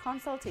policy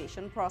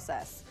consultation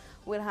process.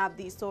 We'll have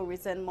these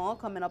stories and more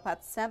coming up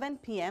at 7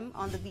 p.m.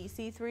 on the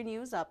VC3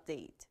 News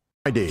Update.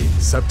 Friday,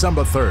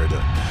 September 3rd,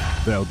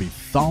 there'll be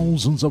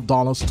thousands of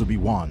dollars to be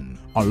won.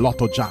 A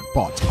lotto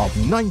jackpot of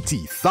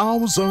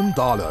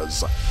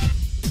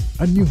 $90,000.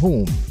 A new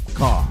home,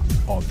 car,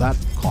 or that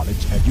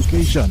college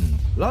education.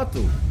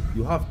 Lotto,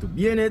 you have to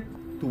be in it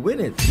to win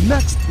it.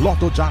 Next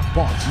lotto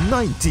jackpot,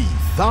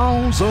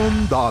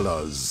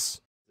 $90,000.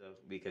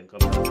 We can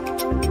come.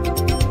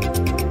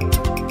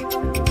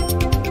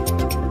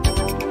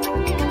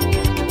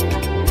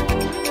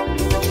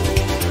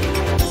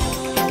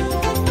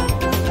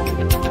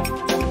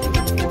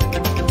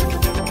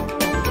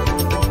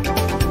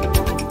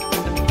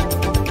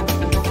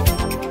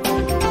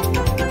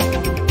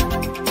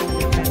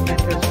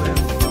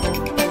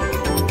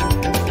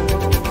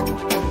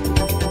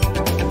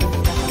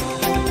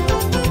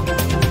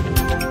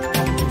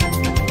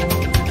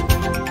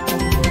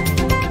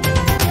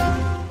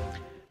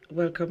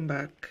 Welcome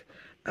back.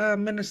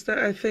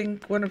 Minister, I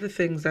think one of the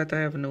things that I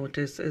have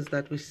noticed is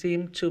that we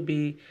seem to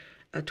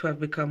have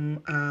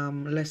become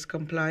less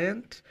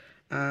compliant.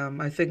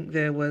 I think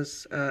there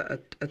was a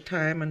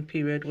time and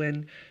period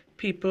when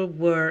people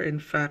were, in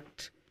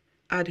fact,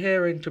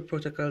 adhering to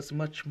protocols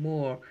much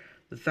more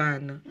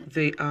than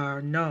they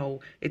are now.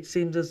 It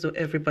seems as though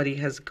everybody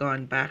has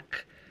gone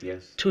back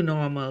to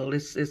normal.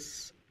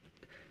 It's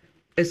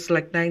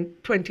like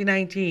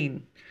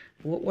 2019.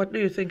 What do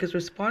you think is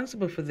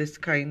responsible for this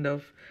kind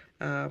of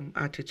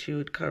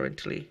attitude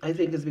currently? I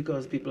think it's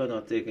because people are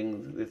not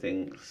taking the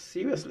thing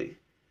seriously.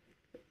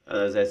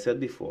 As I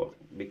said before,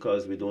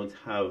 because we don't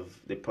have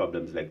the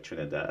problems like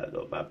Trinidad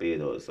or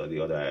Barbados or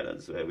the other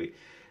islands where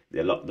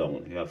they're locked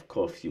down. You have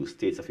curfew,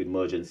 states of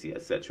emergency,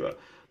 etc.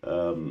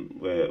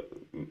 Where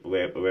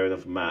wearing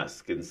of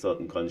mask in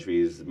certain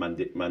countries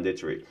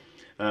mandatory.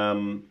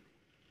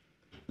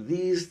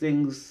 These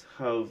things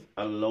have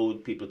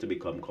allowed people to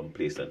become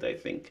complacent, I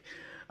think.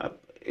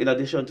 In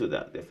addition to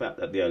that, the fact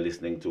that they are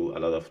listening to a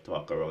lot of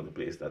talk around the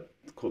place that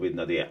COVID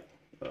not there,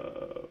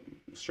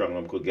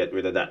 Strongnum could get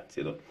rid of that,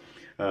 you know.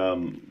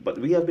 But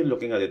we have been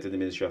looking at it in the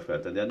Ministry of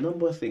Health, and there are a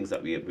number of things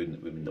that we've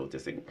been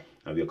noticing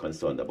and we are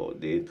concerned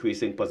about. The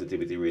increasing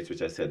positivity rates,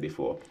 which I said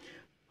before.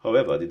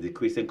 However, the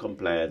decreasing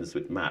compliance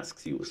with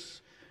masks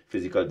use,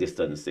 physical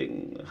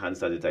distancing, hand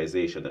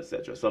sanitization,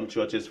 etc. Some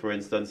churches, for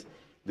instance,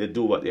 they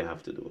do what they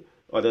have to do.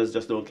 Others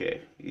just don't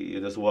care. You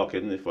just walk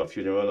in for a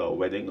funeral or a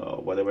wedding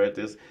or whatever it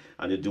is,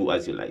 and you do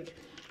as you like.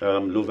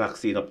 Low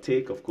vaccine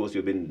uptake, of course,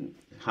 we've been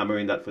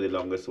hammering that for the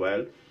longest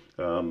while.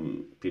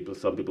 Some people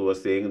were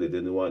saying they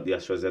didn't want the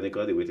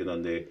AstraZeneca, they're waiting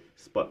on the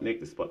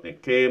Sputnik. The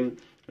Sputnik came,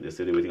 and they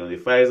said they're waiting on the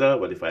Pfizer,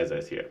 but the Pfizer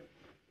is here.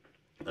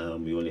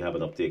 We only have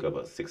an uptake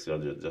of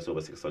 600, just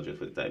over 600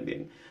 for the time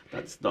being.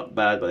 That's not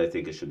bad, but I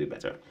think it should be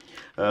better.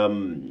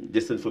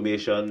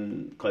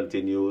 Disinformation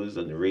continues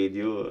on the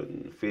radio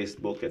and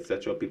Facebook,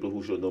 etc. People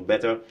who should know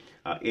better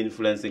are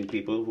influencing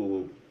people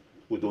who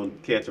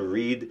don't care to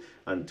read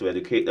and to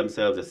educate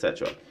themselves,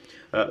 etc.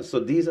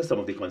 So these are some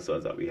of the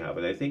concerns that we have.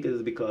 And I think it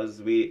is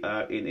because we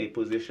are in a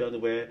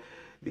position where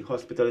the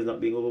hospital is not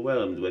being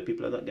overwhelmed, where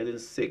people are not getting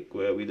sick,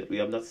 where we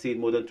have not seen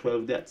more than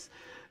 12 deaths.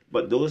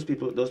 But those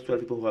 12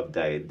 people who have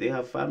died, they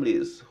have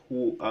families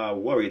who are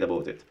worried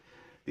about it.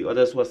 The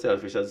others who are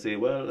selfish and say,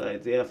 well,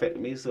 they affect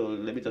me, so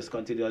let me just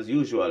continue as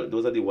usual.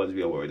 Those are the ones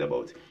we are worried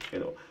about, you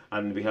know.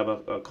 And we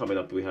have coming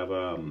up, we have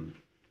a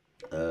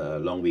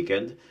long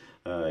weekend.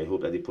 I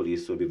hope that the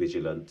police will be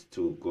vigilant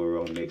to go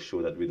around and make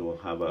sure that we don't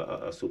have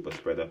a super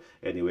spreader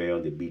anywhere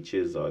on the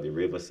beaches or the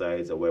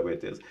riversides or wherever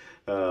it is.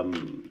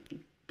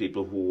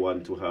 People who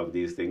want to have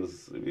these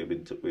things, we've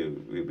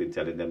been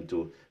telling them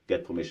to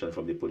get permission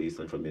from the police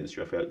and from the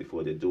Ministry of Health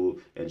before they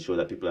do, ensure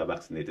that people are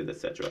vaccinated,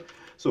 etc.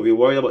 So we're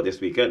worried about this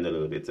weekend a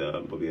little bit,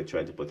 but we are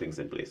trying to put things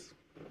in place.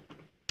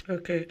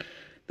 Okay.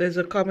 There's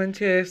a comment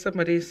here,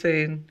 somebody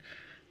saying,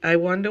 I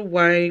wonder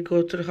why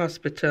go to the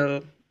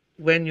hospital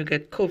when you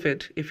get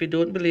COVID if you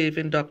don't believe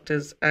in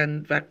doctors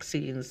and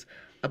vaccines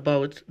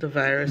about the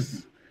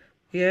virus.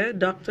 Yeah,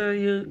 doctor,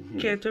 you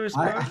care to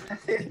respond?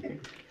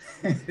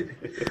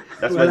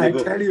 Well, I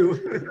tell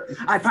you,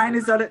 I find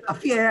this a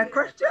fair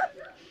question.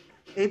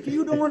 If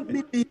you don't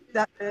believe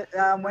that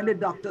when the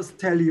doctors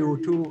tell you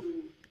to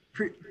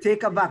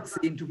take a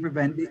vaccine to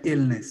prevent the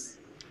illness,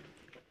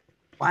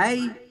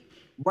 why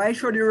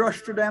should you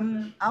rush to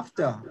them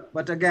after?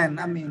 But again,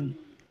 I mean,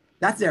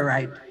 that's their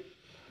right.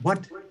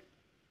 But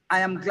I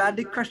am glad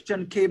the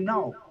question came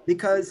now,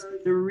 because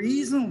the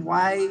reason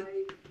why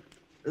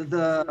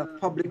the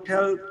public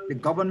health, the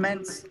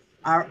governments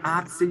are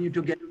asking you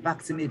to get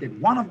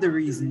vaccinated, one of the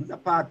reasons,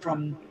 apart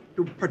from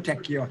to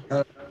protect your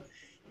health,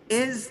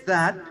 is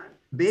that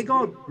big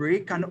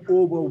outbreak can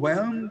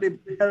overwhelm the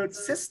health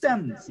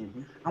systems.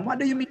 Mm-hmm. And what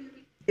do you mean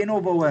in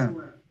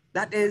overwhelm?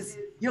 That is,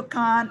 you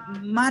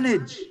can't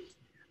manage.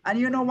 And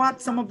you know what?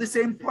 Some of the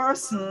same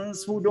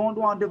persons who don't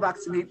want to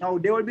vaccinate now,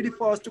 they will be the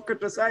first to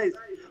criticize.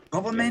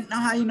 Government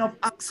not have enough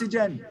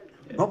oxygen.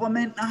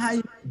 Government not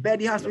have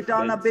bed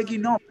hospital not big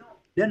enough.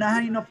 They not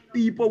have enough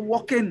people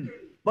working.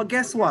 But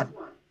guess what?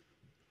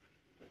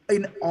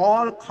 In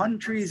all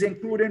countries,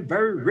 including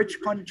very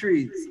rich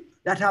countries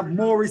that have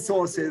more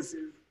resources,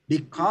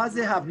 because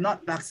they have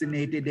not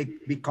vaccinated, they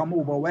become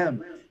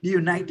overwhelmed. The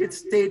United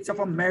States of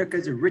America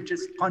is the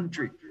richest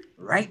country.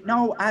 Right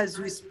now, as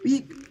we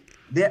speak,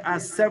 there are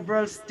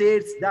several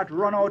states that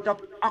run out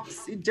of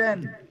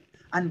oxygen.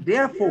 And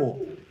therefore,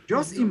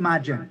 just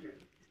imagine,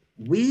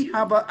 we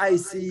have an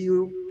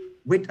ICU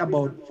with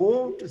about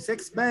 4 to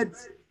 6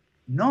 beds.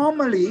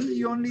 Normally,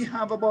 you only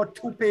have about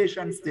 2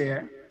 patients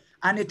there,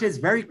 and it is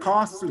very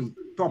costly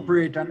to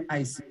operate an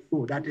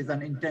ICU. That is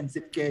an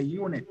intensive care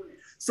unit.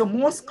 So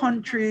most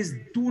countries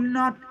do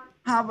not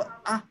have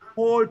a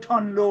whole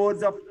ton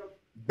loads of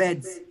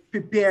beds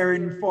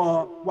preparing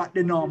for what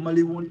they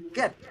normally won't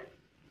get.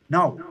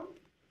 Now,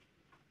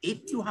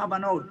 if you have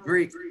an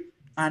outbreak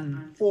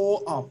and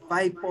 4 or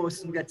 5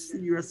 persons get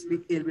seriously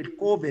ill with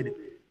COVID,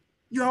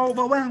 you are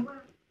overwhelmed.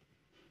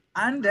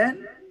 And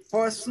then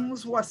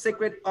persons who are sick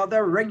with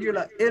other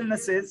regular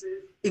illnesses,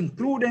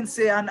 including,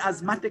 say, an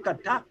asthmatic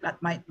attack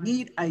that might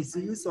need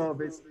ICU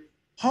service,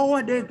 how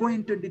are they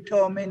going to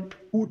determine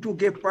who to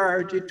give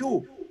priority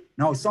to?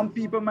 Now, some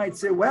people might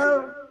say,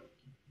 well,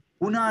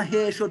 Una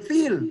here should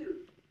feel.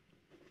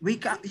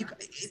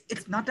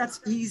 It's not as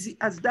easy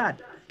as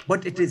that,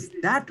 but it is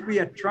that we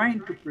are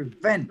trying to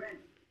prevent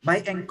by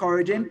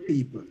encouraging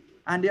people.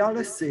 And they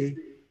always say,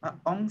 an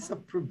ounce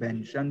of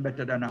prevention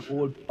better than a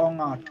whole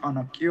pound or ton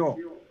of cure.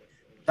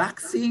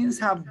 Vaccines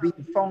have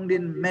been found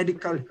in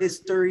medical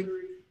history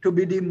to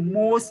be the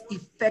most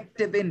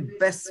effective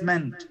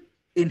investment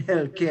in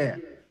healthcare,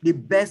 the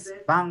best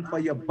bang for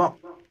your buck.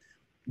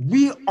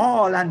 We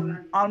all,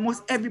 and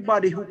almost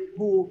everybody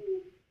who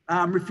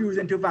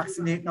refusing to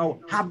vaccinate now,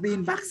 have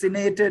been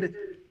vaccinated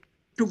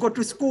to go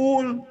to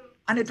school,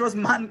 and it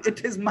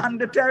is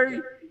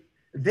mandatory.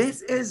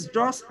 This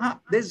just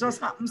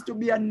happens to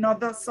be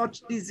another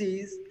such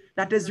disease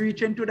that is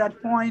reaching to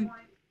that point.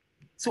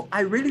 So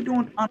I really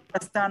don't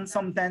understand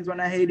sometimes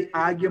when I hear the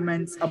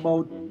arguments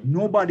about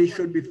nobody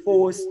should be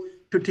forced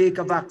to take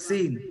a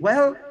vaccine.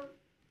 Well,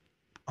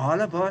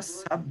 all of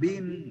us have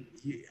been,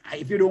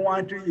 if you don't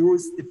want to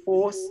use the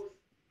force,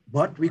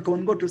 but we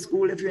can't go to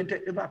school if you don't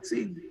take the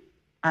vaccine.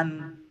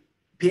 And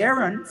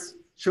parents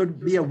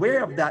should be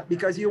aware of that,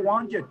 because you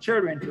want your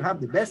children to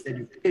have the best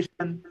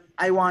education.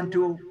 I want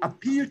to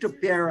appeal to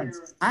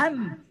parents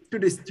and to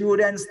the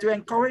students to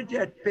encourage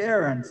their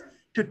parents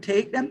to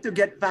take them to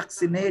get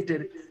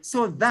vaccinated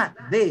so that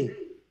they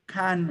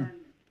can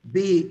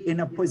be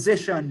in a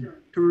position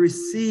to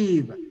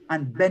receive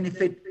and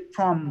benefit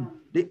from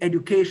the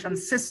education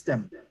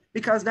system,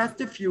 because that's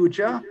the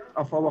future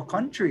of our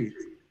country.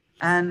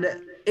 And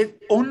if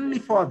only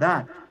for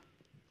that,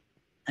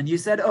 and you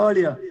said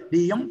earlier, the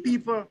young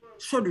people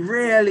should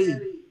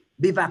really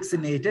be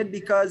vaccinated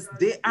because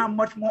they are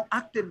much more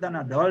active than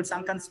adults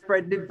and can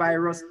spread the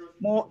virus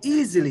more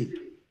easily.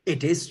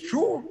 It is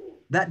true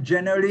that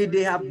generally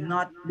they have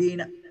not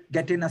been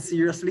getting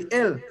seriously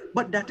ill,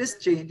 but that is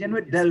changing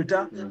with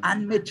Delta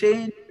and may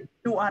change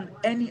to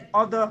any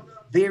other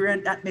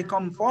variant that may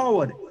come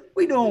forward.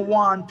 We don't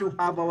want to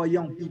have our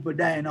young people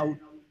dying out,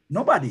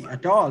 nobody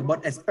at all,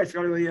 but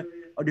especially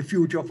the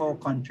future of our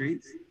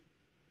countries.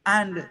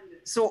 And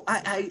so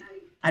I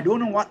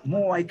don't know what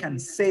more I can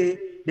say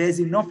there's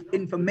enough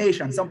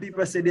information. Some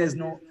people say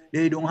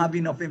they don't have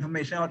enough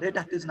information out there.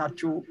 That is not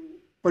true.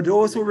 For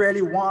those who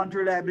really want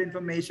reliable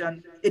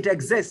information, it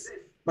exists.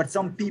 But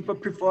some people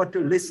prefer to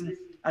listen,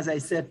 as I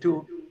said,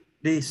 to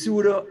the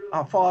pseudo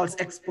or false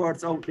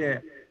experts out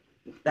there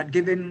that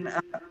giving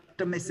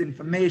the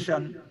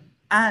misinformation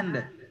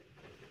and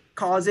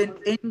causing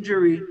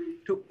injury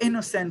to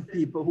innocent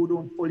people who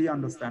don't fully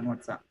understand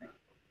what's happening.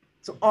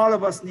 So all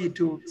of us need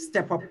to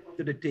step up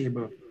to the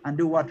table and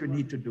do what we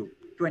need to do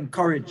to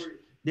encourage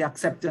the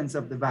acceptance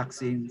of the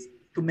vaccines,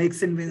 to make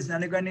St. Vincent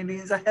and the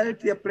Grenadines a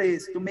healthier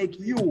place, to make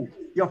you,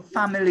 your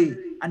family,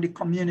 and the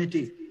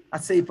community a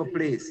safer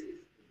place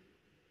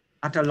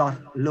at a lot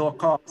lower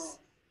cost.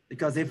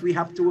 Because if we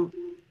have to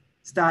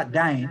start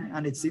dying,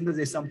 and it seems as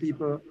if some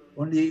people,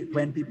 only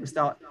when people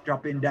start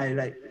dropping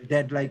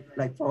dead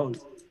like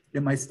fowls, they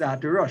might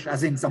start to rush,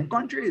 as in some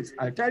countries.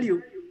 I'll tell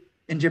you,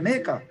 in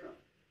Jamaica,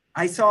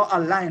 I saw a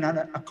line and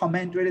a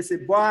comment where they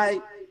said, boy,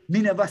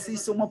 me never see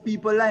so many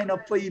people line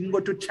up for even go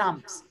to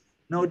champs.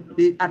 Now,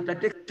 the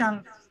athletic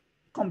champs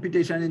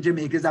competition in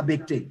Jamaica is a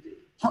big thing.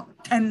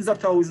 Tens of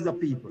thousands of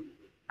people.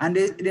 And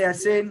they are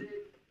saying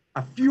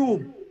a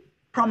few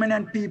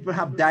prominent people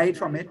have died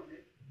from it,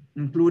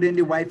 including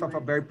the wife of a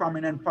very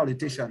prominent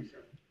politician.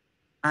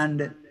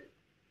 And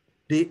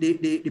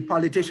the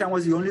politician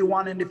was the only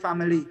one in the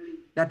family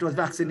that was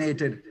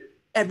vaccinated.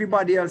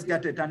 Everybody else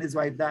got it and his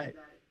wife died.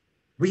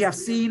 We have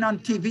seen on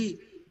TV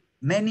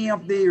many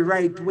of the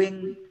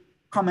right-wing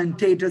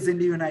commentators in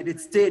the United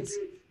States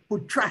who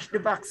trashed the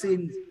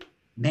vaccines.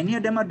 Many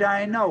of them are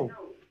dying now.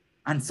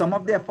 And some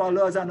of their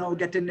followers are now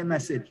getting the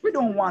message. We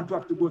don't want to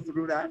have to go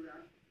through that.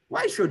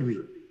 Why should we?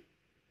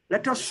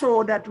 Let us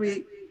show that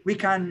we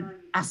can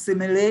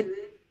assimilate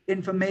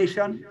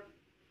information,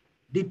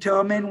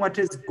 determine what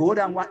is good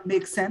and what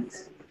makes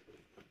sense,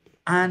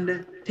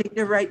 and take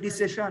the right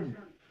decision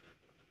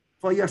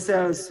for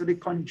yourselves, for the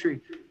country.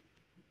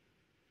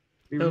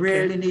 We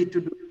really need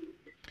to do.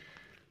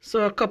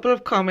 So a couple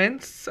of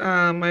comments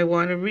I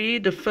want to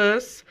read. The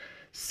first,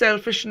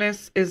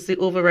 selfishness is the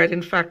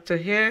overriding factor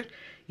here.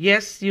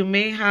 Yes, you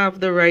may have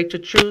the right to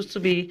choose to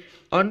be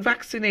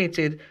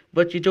unvaccinated,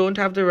 but you don't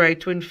have the right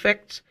to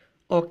infect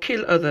or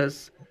kill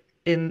others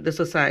in the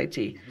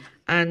society.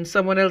 And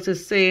someone else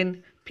is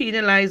saying,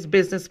 penalize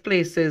business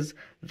places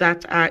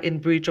that are in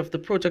breach of the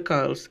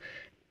protocols.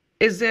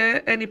 Is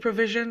there any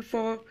provision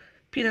for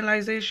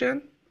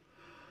penalization?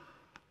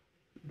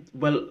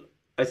 Well,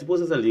 I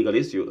suppose it's a legal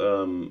issue.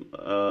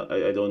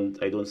 I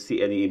don't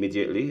see any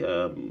immediately.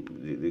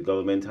 The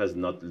government has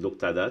not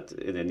looked at that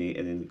in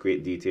any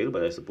great detail,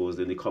 but I suppose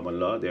in the common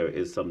law there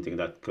is something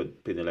that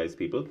could penalize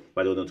people,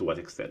 but I don't know to what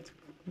extent.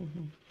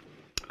 Mm-hmm.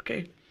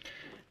 Okay.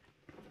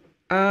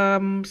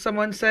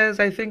 Someone says,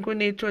 I think we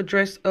need to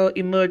address our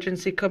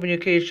emergency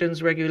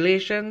communications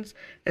regulations,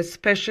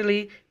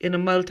 especially in a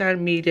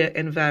multimedia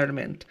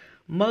environment,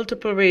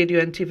 multiple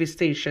radio and TV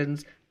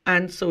stations,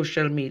 and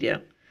social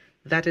media.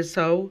 That is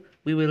how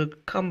we will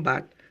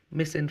combat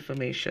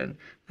misinformation.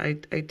 I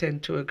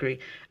tend to agree.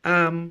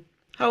 How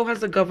has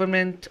the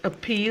government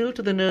appealed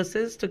to the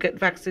nurses to get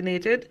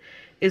vaccinated?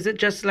 Is it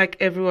just like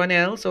everyone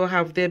else, or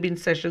have there been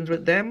sessions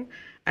with them?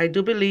 I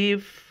do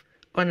believe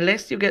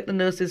unless you get the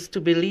nurses to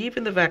believe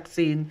in the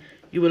vaccine,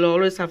 you will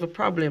always have a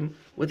problem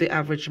with the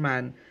average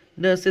man.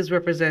 Nurses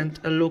represent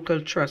a local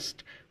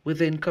trust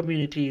within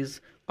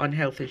communities on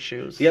health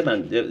issues. Yeah,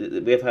 man.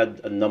 We've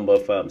had a number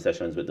of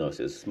sessions with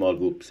nurses, small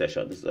group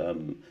sessions.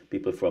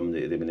 People from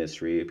the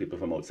ministry, people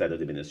from outside of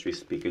the ministry,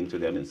 speaking to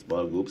them in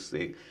small groups,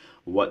 saying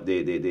what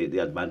the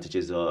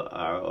advantages are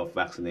of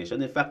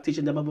vaccination. In fact,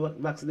 teaching them about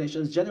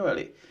vaccinations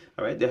generally.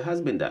 All right, there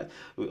has been that.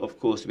 Of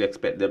course, we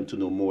expect them to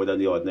know more than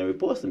the ordinary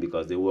person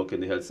because they work in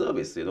the health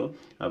service, you know,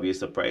 and we're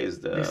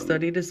surprised. They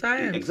study the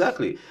science.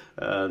 Exactly.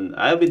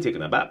 I have been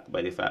taken aback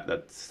by the fact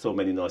that so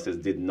many nurses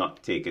did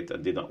not take it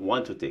and did not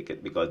want to take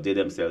it because they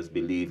themselves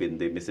believe in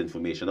the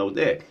misinformation out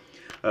there.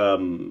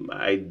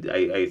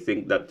 I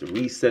think that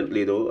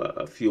recently, though,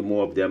 a few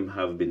more of them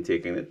have been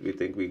taking it. We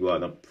think we've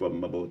gone up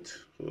from about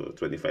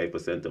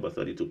 25%, about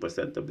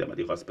 32% of them at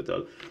the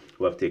hospital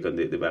who have taken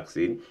the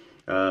vaccine.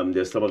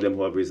 There's some of them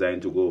who have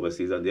resigned to go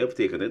overseas and they have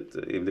taken it,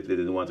 even if they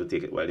didn't want to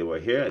take it while they were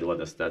here. I don't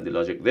understand the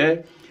logic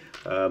there.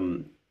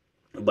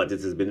 But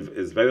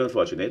it's very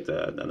unfortunate,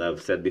 and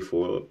I've said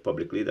before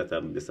publicly that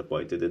I'm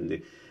disappointed in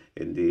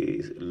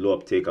the low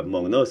uptake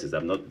among nurses.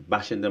 I'm not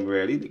bashing them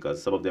really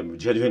because some of them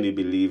genuinely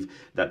believe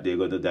that they're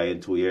going to die in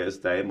 2 years'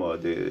 time, or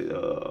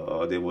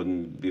they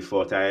wouldn't be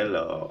fertile,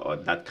 or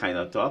that kind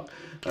of talk.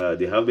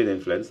 They have been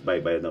influenced by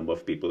a number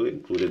of people,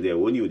 including their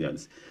own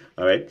unions.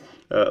 All right,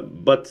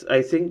 but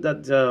I think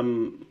that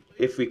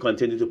if we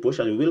continue to push,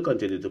 and we will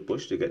continue to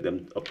push to get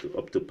them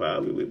up to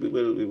par, we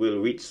will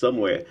reach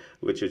somewhere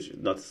which is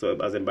not so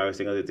as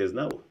embarrassing as it is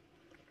now.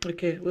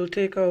 Okay, we'll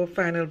take our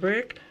final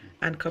break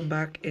and come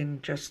back in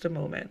just a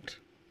moment.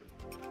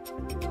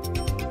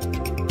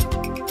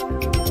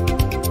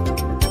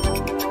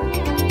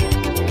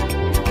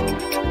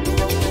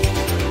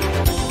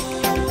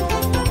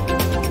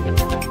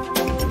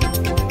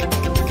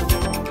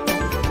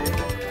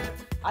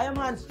 I am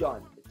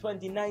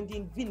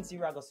 2019 Vinci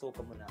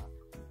Ragasoka Muna.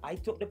 I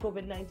took the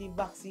COVID-19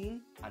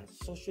 vaccine and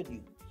so should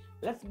you.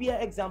 Let's be an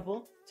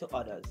example to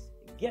others.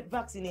 Get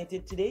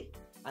vaccinated today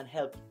and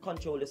help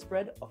control the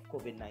spread of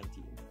COVID-19.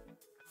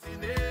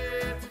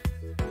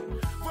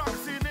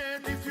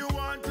 Vaccinate if you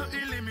want to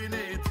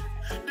eliminate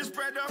the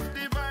spread of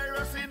the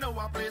virus in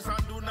our place,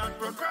 and do not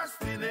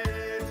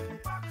procrastinate,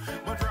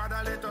 but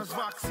rather let us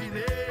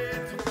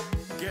vaccinate.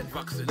 Get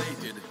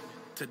vaccinated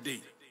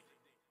today.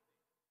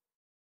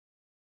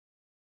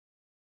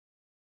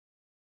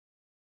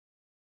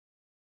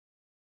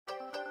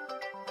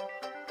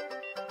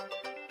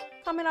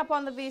 Coming up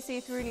on the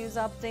VC3 News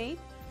Update,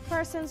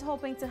 persons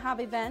hoping to have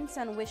events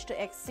and wish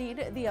to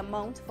exceed the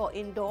amount for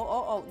indoor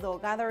or outdoor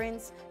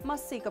gatherings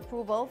must seek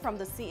approval from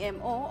the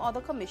CMO or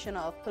the Commissioner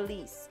of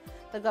Police.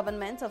 The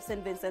government of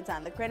St. Vincent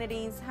and the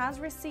Grenadines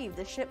has received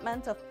a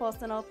shipment of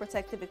personal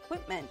protective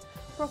equipment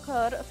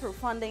procured through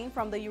funding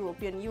from the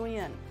European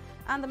Union.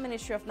 And the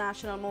Ministry of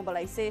National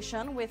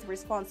Mobilization, with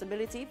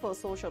responsibility for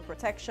social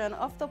protection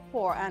of the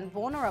poor and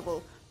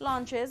vulnerable,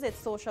 launches its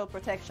social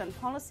protection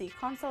policy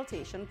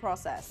consultation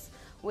process.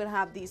 We'll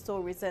have these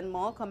stories and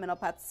more coming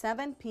up at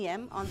 7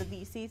 p.m. on the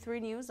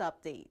VC3 News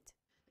Update.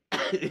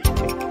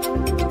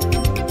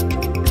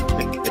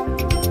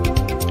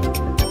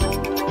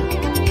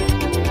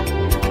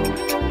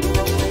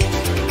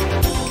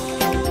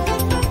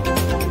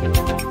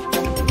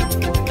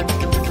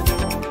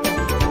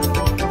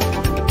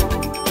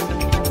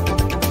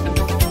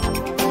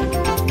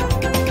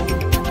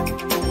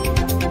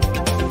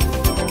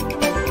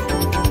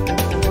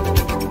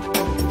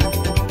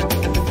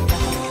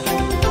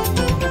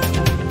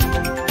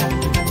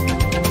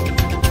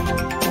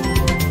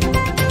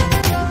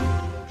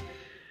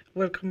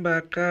 Welcome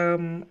back.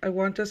 I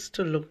want us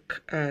to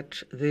look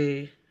at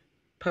the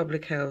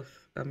Public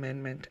Health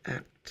Amendment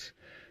Act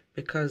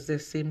because there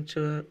seemed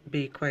to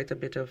be quite a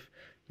bit of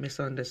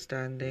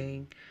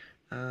misunderstanding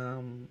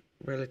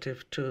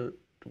relative to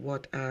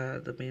what are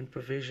the main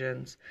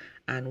provisions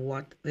and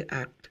what the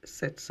Act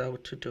sets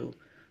out to do.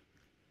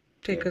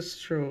 Take us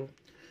through.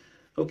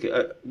 Okay,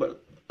 well,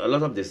 a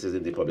lot of this is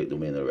in the public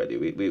domain already.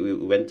 We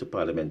went to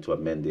Parliament to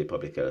amend the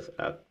Public Health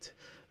Act,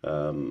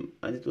 and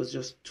it was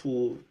just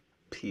two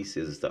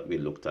pieces that we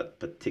looked at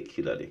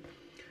particularly.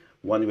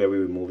 One where we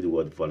removed the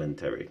word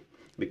voluntary,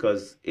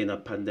 because in a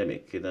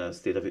pandemic, in a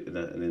state of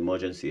an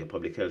emergency, a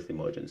public health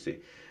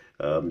emergency,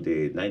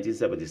 the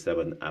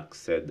 1977 Act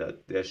said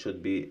that there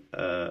should be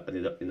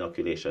an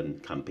inoculation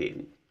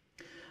campaign.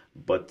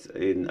 But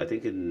I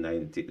think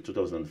in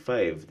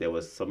 2005, there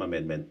was some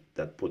amendment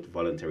that put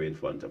voluntary in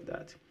front of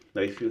that.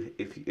 Now,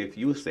 if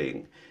you're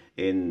saying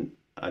in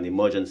an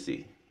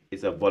emergency,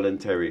 it's a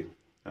voluntary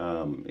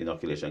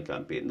inoculation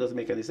campaign, it doesn't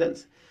make any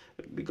sense,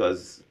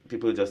 because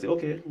people just say,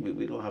 okay,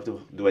 we don't have to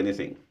do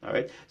anything, all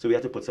right? So we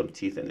have to put some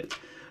teeth in it.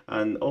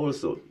 And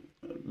also,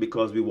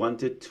 because we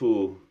wanted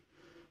to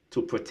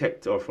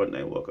protect our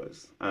frontline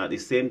workers, and at the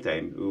same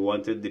time, we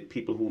wanted the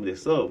people whom they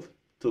serve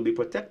to be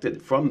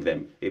protected from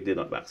them if they're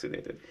not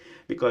vaccinated.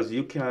 Because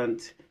you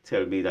can't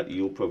tell me that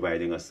you're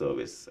providing a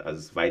service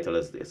as vital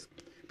as this.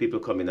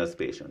 People come in as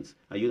patients,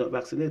 and you're not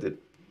vaccinated.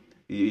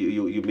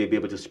 You may be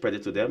able to spread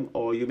it to them,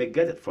 or you may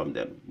get it from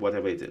them,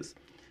 whatever it is.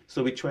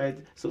 So we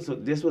tried, so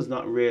this was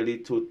not really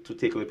to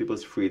take away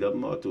people's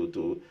freedom or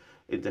to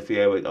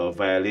interfere with or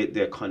violate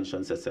their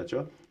conscience,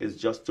 etc. It's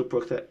just to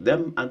protect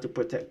them and to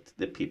protect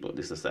the people,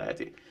 the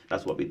society.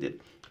 That's what we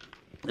did.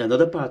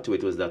 Another part to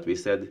it was that we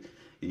said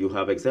you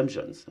have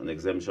exemptions, and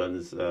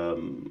exemptions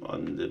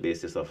on the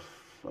basis of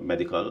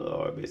medical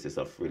or basis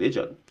of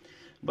religion.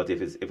 But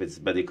if it's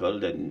medical,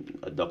 then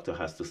a doctor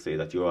has to say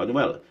that you're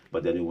unwell.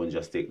 But then we won't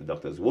just take the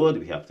doctor's word.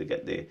 We have to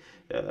get the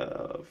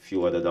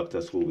few other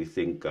doctors who we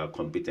think are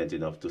competent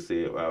enough to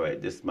say, all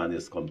right, this man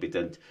is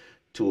competent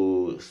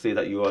to say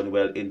that you're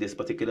unwell in this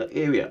particular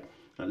area.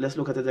 And let's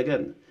look at it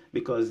again,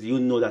 because you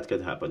know that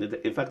can happen.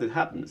 In fact, it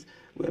happens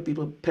where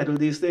people peddle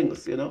these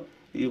things, you know.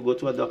 You go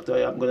to a doctor,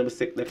 I'm going to be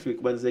sick next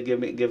week, Wednesday, give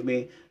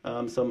me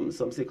some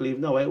sick leave.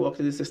 No, I worked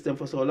in the system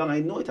for so long, I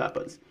know it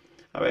happens.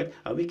 All right,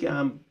 and we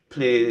can't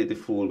play the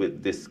fool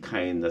with this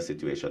kind of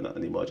situation,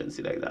 an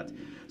emergency like that.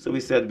 So we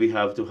said we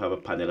have to have a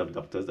panel of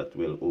doctors that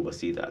will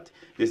oversee that.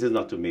 This is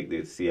not to make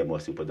the CMO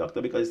a super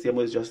doctor, because the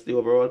CMO is just the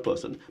overall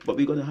person. But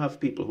we're going to have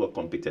people who are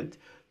competent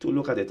to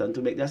look at it and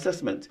to make the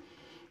assessment.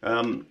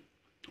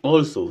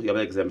 Also, you have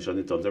an exemption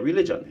in terms of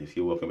religion. If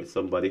you're working with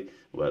somebody,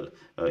 well,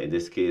 in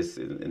this case,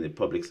 in the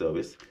public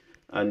service,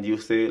 and you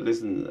say,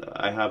 listen,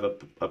 I have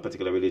a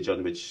particular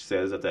religion which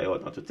says that I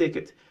ought not to take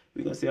it.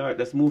 We're going to say, all right,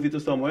 let's move you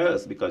to somewhere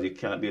else, because you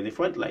can't be in the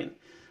front line.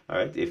 All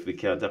right, if we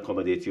can't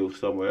accommodate you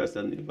somewhere else,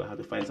 then you're going to have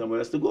to find somewhere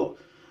else to go.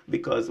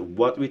 Because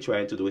what we're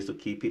trying to do is to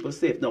keep people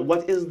safe. Now,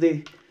 what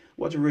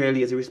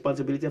really is the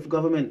responsibility of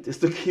government is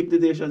to keep the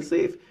nation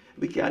safe.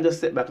 We can't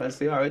just sit back and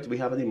say, all right, we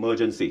have an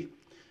emergency.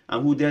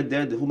 And who dead,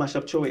 who mashed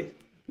up Choi?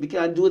 We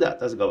can't do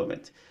that as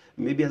government.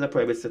 Maybe as a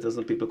private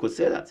citizen, people could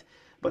say that.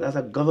 But as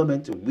a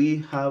government,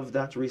 we have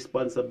that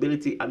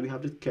responsibility, and we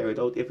have to carry it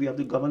out if we have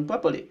to govern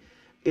properly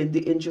in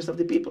the interest of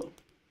the people.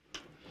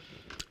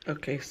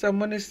 Okay,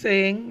 someone is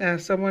saying,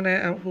 someone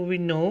who we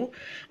know,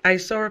 I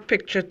saw a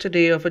picture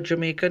today of a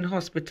Jamaican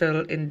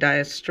hospital in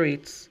dire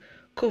straits.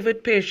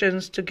 COVID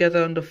patients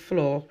together on the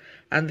floor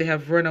and they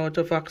have run out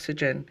of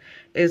oxygen.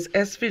 Is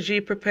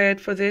SVG prepared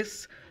for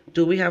this?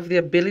 Do we have the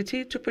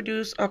ability to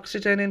produce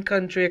oxygen in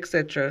country,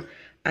 etc.?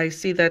 I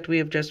see that we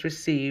have just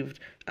received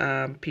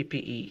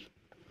PPE.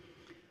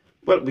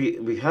 Well,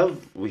 we have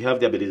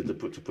the ability to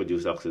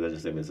produce oxygen in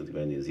certain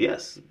venues,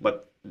 yes.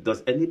 But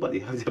does anybody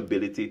have the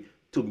ability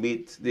to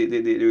meet the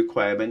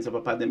requirements of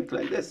a pandemic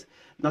like this?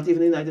 Not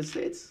even in the United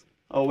States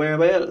or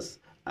wherever else.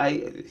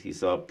 He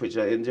saw a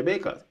picture in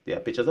Jamaica. There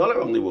are pictures all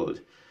around the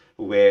world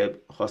where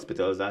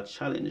hospitals are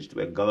challenged,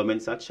 where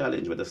governments are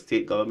challenged, where the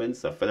state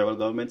governments, the federal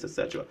governments,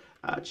 etc.,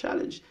 are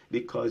challenged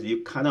because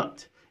you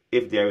cannot,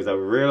 if there is a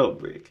real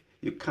outbreak,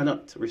 you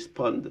cannot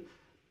respond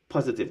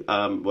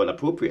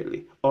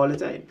appropriately all the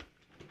time.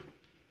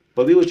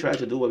 But we will try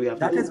to do what we have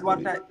to do.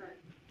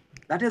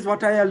 That is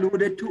what I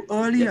alluded to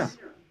earlier. Yes.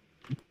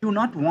 We do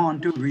not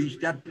want to reach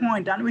that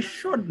point, and we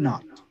should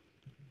not.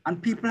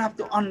 And people have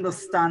to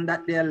understand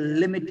that there are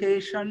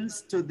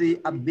limitations to the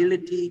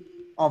ability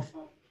of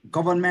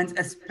governments,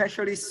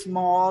 especially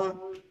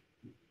small,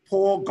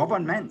 poor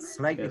governments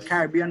like the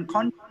Caribbean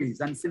countries,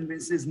 and St.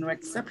 Vincent is no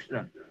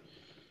exception.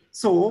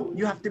 So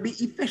you have to be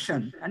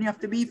efficient and you have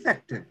to be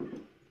effective.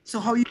 So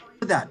how you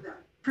do that?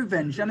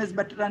 Prevention is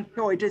better than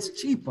cure. It is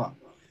cheaper.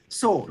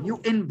 So you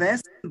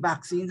invest in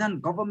vaccines,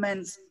 and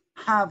governments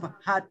have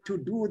had to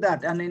do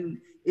that, and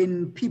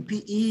in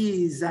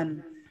PPEs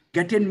and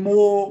getting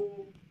more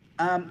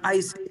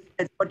ICU,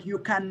 but you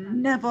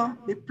can never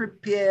be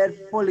prepared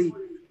fully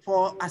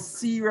for a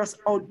serious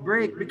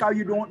outbreak because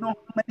you don't know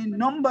how many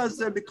numbers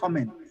will be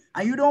coming.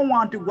 And you don't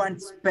want to go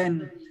and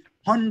spend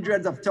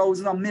hundreds of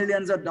thousands or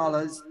millions of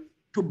dollars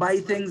to buy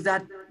things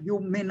that you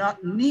may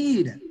not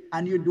need,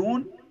 and you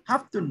don't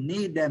have to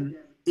need them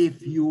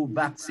if you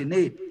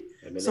vaccinate.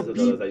 So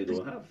people that you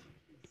don't have.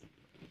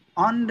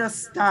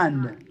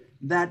 Understand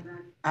that,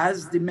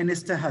 as the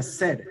minister has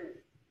said,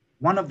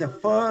 one of the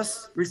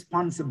first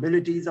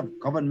responsibilities of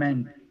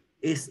government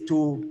is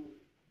to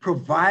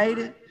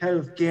provide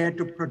health care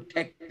to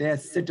protect their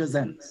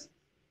citizens.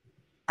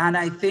 And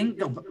I think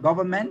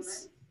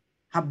governments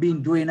have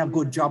been doing a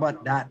good job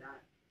at that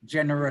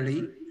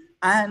generally.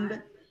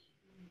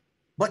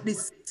 But the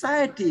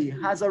society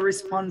has a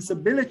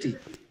responsibility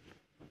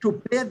to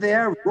play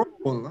their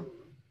role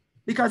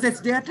because it's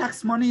their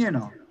tax money, you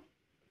know.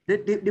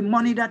 The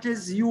money that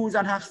is used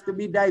and has to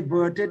be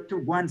diverted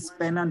to go and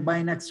spend and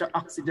buying extra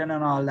oxygen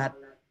and all that,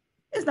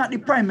 it's not the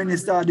prime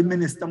minister or the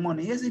minister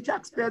money. It's the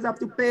taxpayers have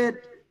to pay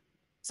it.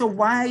 So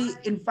why,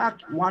 in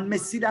fact, one may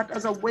see that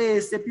as a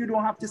waste. If you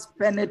don't have to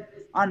spend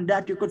it on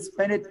that, you could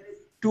spend it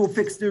to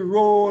fix the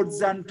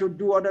roads and to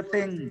do other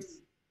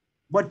things.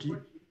 But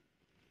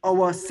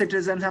our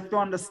citizens have to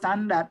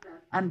understand that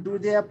and do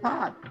their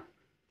part.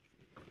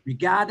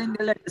 Regarding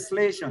the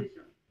legislation,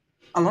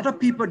 a lot of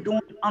people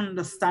don't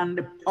understand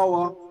the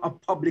power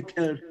of public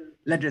health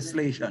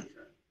legislation.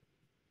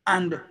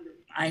 And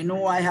I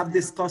know I have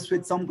discussed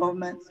with some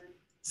governments.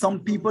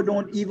 Some people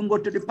don't even go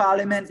to the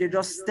parliament. They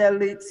just tell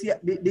the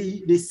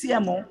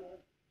CMO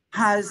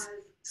has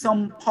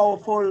some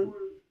powerful,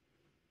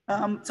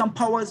 some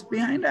powers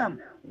behind them.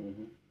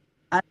 Mm-hmm.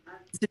 And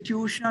the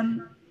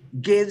institution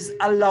gives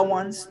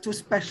allowance to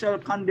special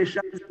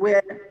conditions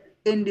where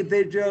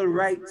individual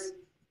rights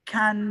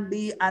can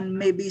be and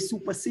may be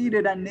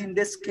superseded, and in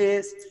this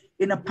case,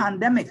 in a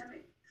pandemic.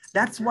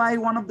 That's why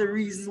one of the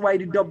reasons why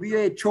the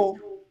WHO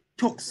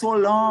took so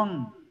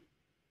long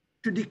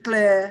to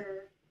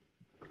declare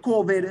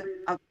COVID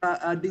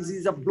a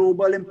disease of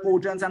global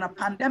importance and a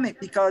pandemic,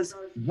 because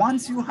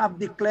once you have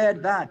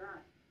declared that,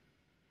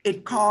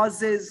 it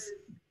causes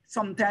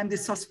sometimes the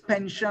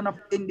suspension of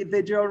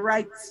individual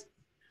rights,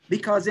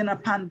 because in a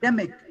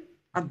pandemic,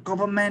 a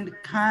government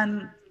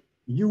can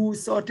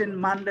use certain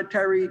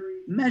mandatory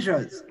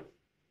measures.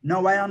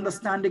 Now I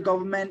understand the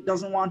government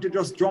doesn't want to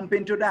just jump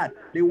into that.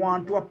 They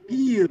want to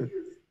appeal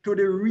to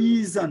the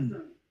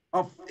reason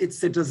of its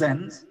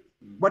citizens.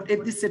 But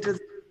if the citizens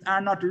are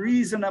not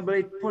reasonable,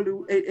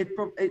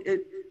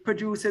 it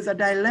produces a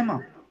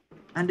dilemma.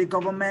 And the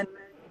government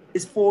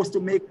is forced to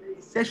make a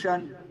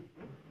decision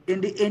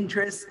in the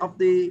interest of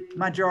the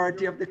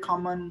majority of the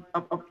common,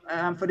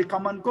 for the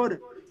common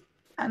good.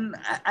 And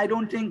I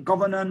don't think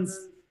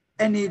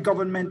any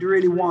government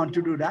really want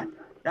to do that.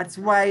 That's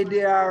why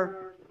they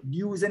are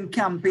using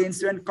campaigns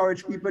to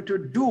encourage people to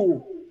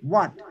do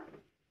what,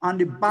 on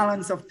the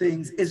balance of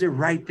things, is the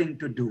right thing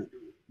to do.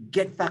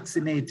 Get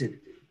vaccinated.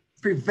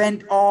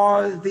 Prevent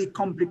all the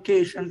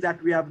complications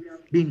that we have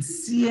been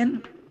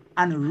seeing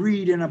and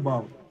reading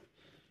about.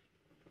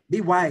 Be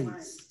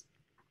wise.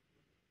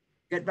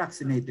 Get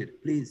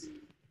vaccinated, please.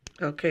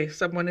 Okay,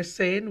 someone is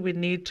saying we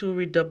need to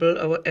redouble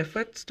our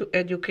efforts to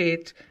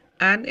educate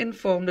and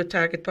inform the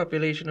target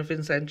population of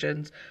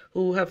Vincentians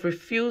who have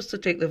refused to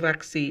take the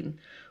vaccine.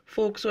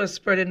 Folks who are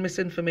spreading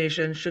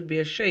misinformation should be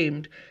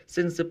ashamed,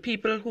 since the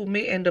people who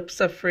may end up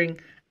suffering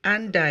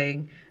and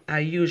dying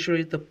are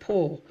usually the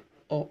poor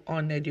or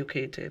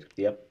uneducated.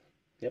 Yep.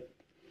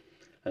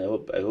 And I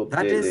hope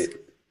That is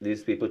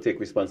these people take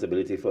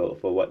responsibility for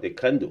what they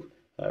can do.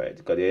 All right,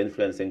 because they're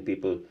influencing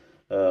people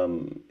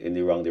in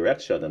the wrong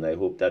direction, and I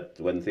hope that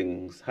when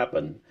things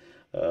happen,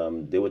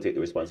 they will take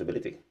the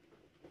responsibility.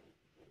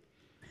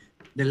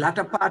 the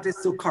latter part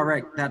is so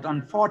correct that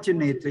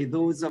unfortunately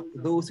those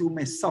who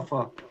may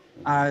suffer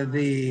are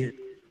the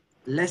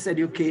less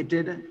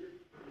educated,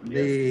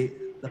 the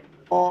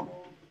poor,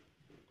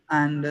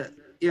 and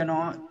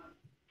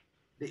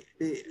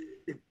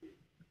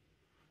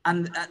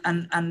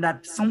and that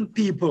some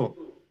people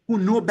who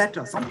know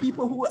better, some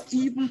people who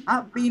even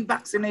have been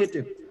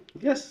vaccinated,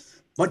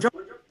 Yes, but just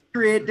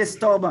create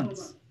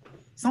disturbance.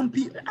 Some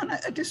people, and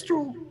it is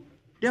true,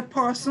 there are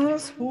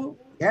persons who,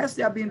 yes,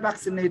 they have been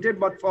vaccinated,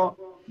 but for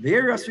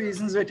various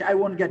reasons which I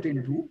won't get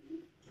into,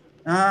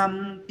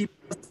 people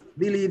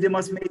believe they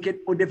must make it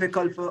more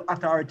difficult for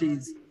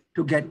authorities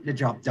to get the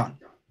job done.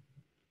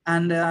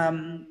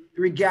 And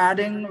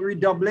regarding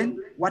redoubling,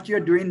 what you're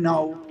doing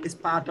now is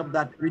part of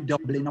that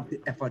redoubling of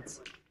the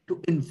efforts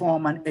to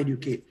inform and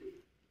educate.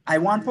 I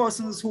want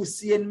persons who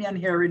seeing me and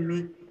hearing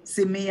me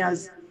see me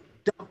as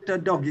Dr.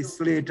 Dougie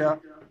Slater,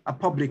 a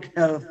public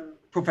health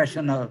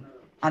professional,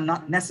 and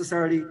not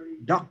necessarily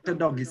Dr.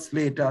 Dougie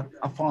Slater,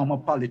 a former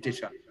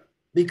politician,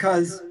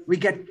 because we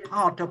get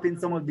caught up in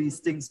some of these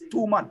things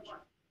too much.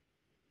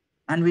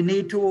 And we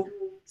need to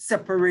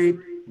separate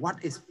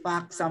what is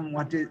facts and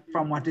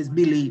from what is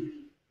belief.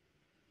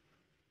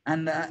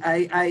 And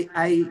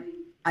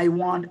I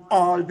want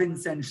all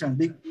Vincentians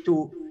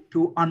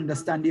to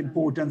understand the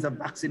importance of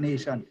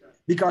vaccination,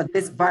 because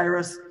this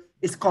virus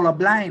is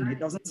colorblind. It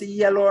doesn't see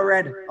yellow or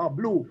red or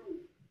blue.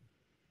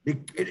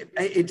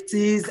 It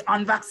sees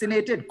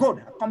unvaccinated.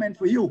 Good, coming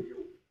for you.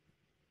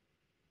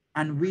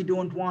 And we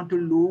don't want to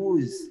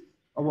lose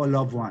our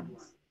loved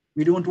ones.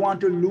 We don't want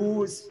to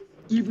lose,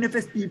 even if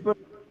it's people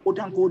quote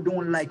unquote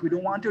don't like, we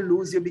don't want to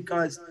lose you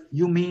because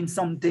you mean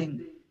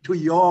something to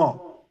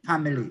your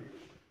family.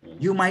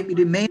 You might be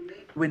the main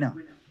winner.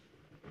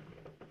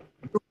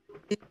 You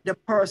might be the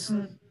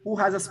person who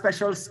has a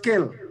special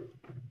skill.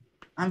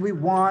 And we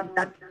want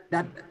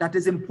that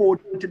is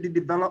important to the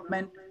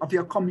development of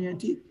your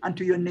community and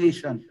to your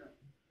nation.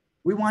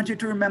 We want you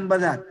to remember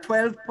that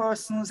 12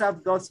 persons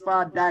have thus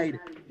far died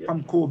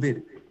from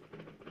COVID.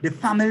 The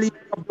family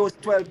of those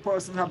 12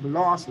 persons have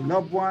lost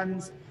loved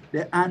ones,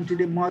 the auntie,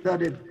 the mother,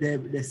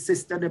 the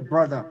sister, the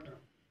brother.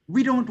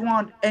 We don't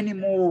want any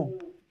more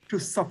to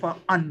suffer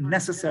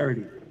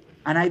unnecessarily.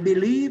 And I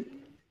believe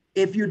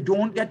if you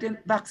don't get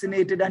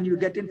vaccinated and you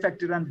get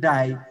infected and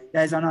die,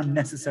 there's an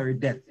unnecessary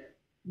death.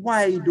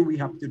 Why do we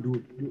have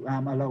to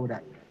allow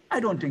that? I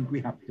don't think we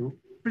have to.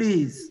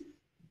 Please,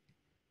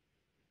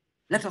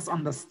 let us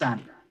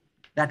understand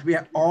that we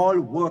are all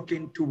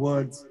working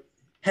towards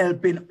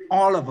helping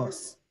all of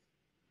us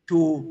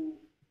to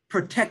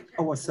protect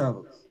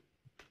ourselves.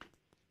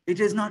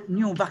 It is not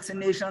new.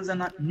 Vaccinations are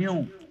not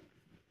new.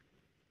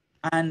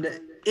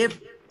 And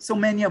if so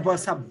many of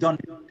us have done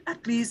it,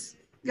 at least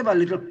give a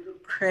little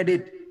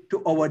credit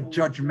to our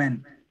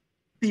judgment.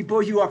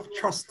 People you have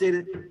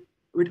trusted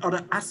with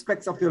other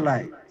aspects of your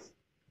lives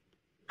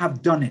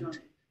have done it.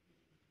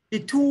 The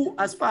two,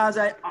 as far as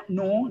I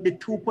know, the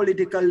two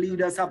political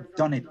leaders have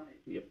done it.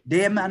 Yep.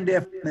 Them and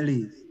their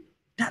families.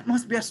 That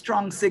must be a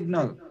strong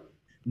signal.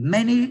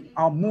 Many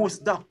or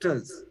most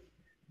doctors,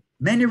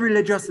 many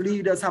religious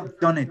leaders have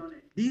done it.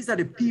 These are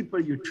the people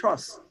you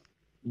trust.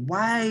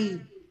 Why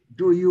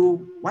are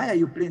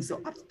you playing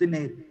so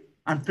obstinate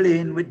and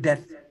playing with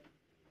death?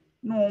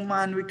 No,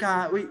 man, we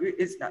can't.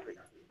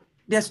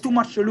 There's too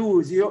much to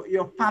lose.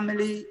 Your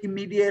family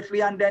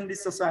immediately and then the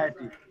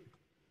society.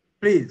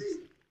 Please.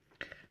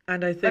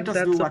 And I think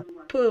that's a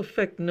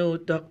perfect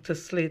note, Dr.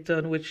 Slater,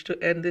 on which to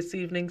end this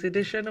evening's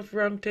edition of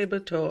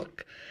Roundtable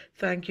Talk.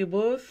 Thank you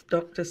both.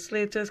 Dr.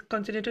 Slater,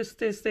 continue to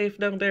stay safe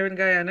down there in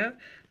Guyana.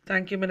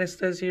 Thank you,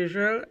 Minister, as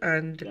usual,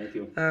 and thank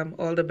you.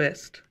 All the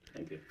best.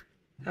 Thank you.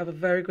 Have a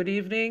very good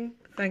evening.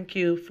 Thank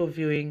you for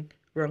viewing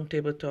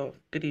Roundtable Talk.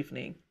 Good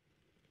evening.